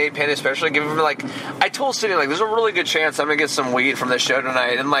way. Nate Pena especially, giving me like, I told Sidney, like, there's a really good chance I'm gonna get some weed from this show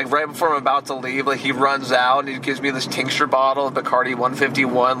tonight, and like right before I'm about to leave, like he runs out and he gives me this tincture bottle of Bacardi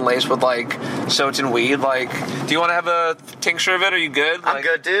 151 laced with like Sotin weed. Like, do you want to have a tincture of it? Are you good? I'm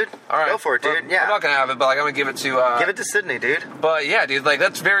good, dude. All right, go for it, dude. Yeah, I'm not gonna have it, but like I'm gonna give it to give it to Sidney, dude. But yeah, dude, like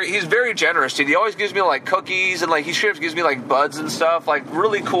he's very generous, dude. He always gives me like cookies and like he straight up gives me like buds and stuff. Like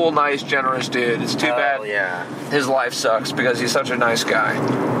really cool, nice, generous dude. It's too bad his life sucks because he's such a nice guy.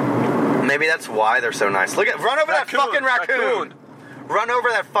 Maybe that's why they're so nice. Look at run over that fucking raccoon. Run over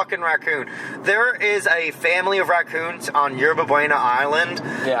that fucking raccoon. There is a family of raccoons on Yerba Buena Island,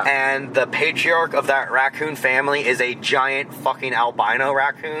 and the patriarch of that raccoon family is a giant fucking albino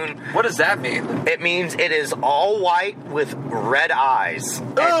raccoon. What does that mean? It means it is all white with red eyes,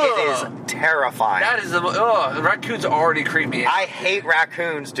 and it is terrifying. That is raccoons already creep me out. I hate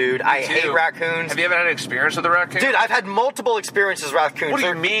raccoons, dude. I hate raccoons. Have you ever had an experience with a raccoon? Dude, I've had multiple experiences with raccoons. What do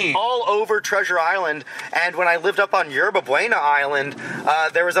you mean? All over Treasure Island, and when I lived up on Yerba Buena Island,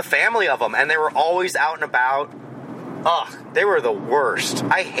 there was a family of them, and they were always out and about. Ugh, they were the worst.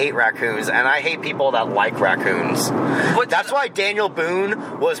 I hate raccoons, and I hate people that like raccoons. That's why Daniel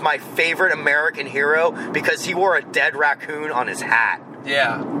Boone was my favorite American hero, because he wore a dead raccoon on his hat.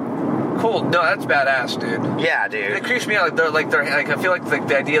 Yeah. Cool. No, that's badass, dude. Yeah, dude. It creeps me out. They're I feel like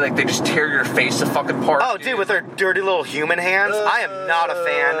the idea like they just tear your face to fucking apart. Oh, dude, with their dirty little human hands. I am not a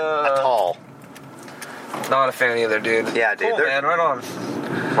fan at all. Not a fan either, dude. Yeah, dude. Cool, man. Right on.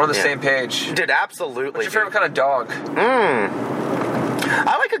 We're on the same page. Dude, absolutely. What's your favorite kind of dog?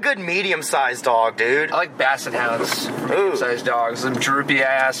 I like a good medium-sized dog, dude. I like Basset Hounds. Medium-sized dogs. Some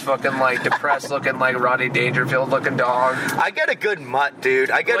droopy-ass, fucking, like, depressed-looking, like, Rodney Dangerfield-looking dog. I get a good mutt, dude.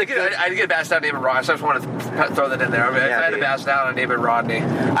 I get a Basset Hound named Rodney, so I just wanted to throw that in there. I mean, if I had a Basset Hound, I'd name it Rodney.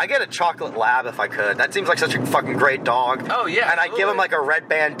 I get a chocolate lab if I could. That seems like such a fucking great dog. Oh, yeah. And I'd give him, like, a red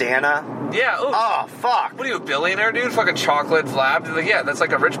bandana. Yeah. Ooh. Oh, fuck. What are you, a billionaire, dude? Fucking chocolate lab? Like, yeah, that's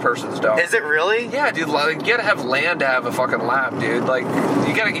like a rich person's dog. Is it really? Yeah, dude. Like, you gotta have land to have a fucking lab, dude. Like,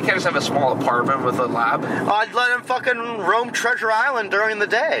 you can't just have a small apartment with a lab. I'd let him fucking roam Treasure Island during the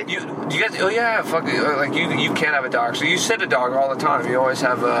day. You guys? Oh yeah, fucking. Like you can't have a dog. So you sit a dog all the time. You always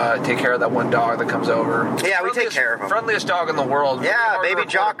have take care of that one dog that comes over. Yeah, we take care of him. Friendliest dog in the world. Yeah, baby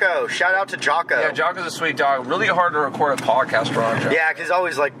Jocko. Shout out to Jocko. Yeah, Jocko's a sweet dog. Really hard to record a podcast on. Yeah, because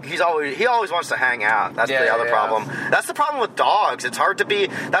he always wants to hang out. That's the other problem. That's the problem with dogs. It's hard to be.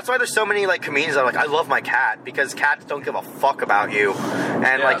 That's why there's so many like comedians that are like, I love my cat, because cats don't give a fuck about you,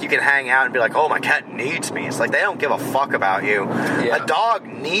 and like you can hang out and be like, oh, my cat needs me. It's like they don't give a fuck about you. Yeah. A dog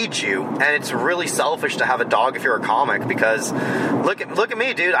needs you, and it's really selfish to have a dog if you're a comic, because look at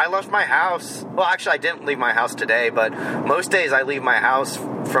me, dude. I left my house. Well, actually, I didn't leave my house today, but most days I leave my house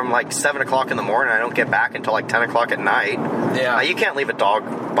from like 7 o'clock in the morning. I don't get back until like 10 o'clock at night. Yeah, you can't leave a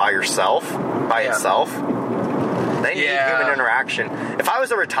dog by itself. They need human interaction. If I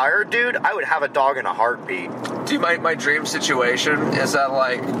was a retired dude, I would have a dog in a heartbeat. Dude, my dream situation is that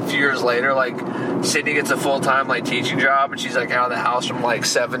like a few years later, like Sydney gets a full-time like teaching job, and she's like out of the house from like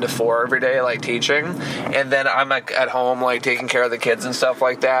 7 to 4 every day, like teaching, and then I'm like at home like taking care of the kids and stuff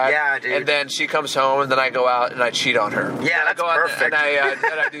like that. Yeah, dude. And then she comes home, and then I go out and I cheat on her. Yeah, that's perfect.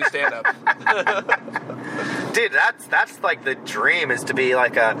 And I do stand up. Dude, that's like the dream, is to be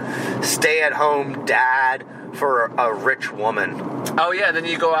like a stay-at-home dad for a rich woman. Oh yeah, then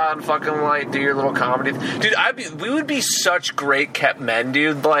you go out and fucking like do your little comedy. Dude, we would be such great kept men,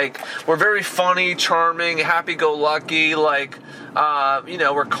 dude. Like, we're very funny, charming, happy-go-lucky, like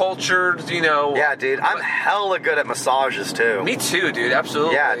we're cultured, Yeah, dude, I'm hella good at massages too. Me too, dude,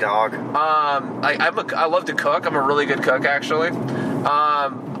 absolutely. Yeah, dog. I love to cook. I'm a really good cook, actually.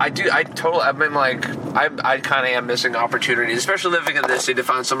 I kind of am missing opportunities, especially living in this city, to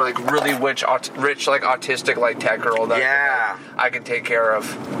find some like really rich, like autistic, like tech girl that I can take care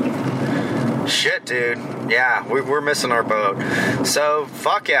of. Shit, dude. Yeah, we're missing our boat. So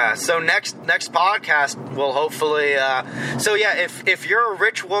fuck yeah. So next podcast will hopefully. If you're a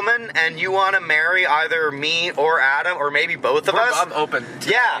rich woman and you want to marry either me or Adam, or maybe both of us, I'm open.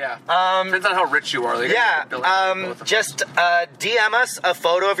 Yeah. Depends on how rich you are. Like, just DM us a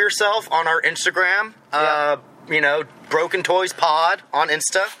photo of yourself on our Instagram. Broken Toys Pod on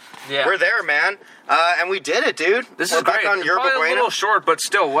Insta. Yeah. We're there, man. And we did it, dude. This is back great. on Yerba Buena. A little short, but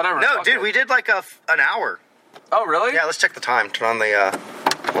still, whatever. No, dude, we did like an hour. Oh, really? Yeah, let's check the time. Turn on the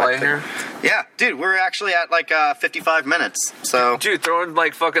play here. Yeah, dude, we're actually at like 55 minutes. So, dude, throw in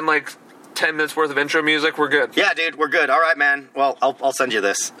like fucking like 10 minutes worth of intro music. We're good. Yeah, dude, we're good. All right, man. Well, I'll send you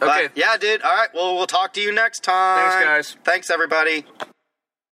this. Okay. But, yeah, dude. All right. Well, we'll talk to you next time. Thanks, guys. Thanks, everybody.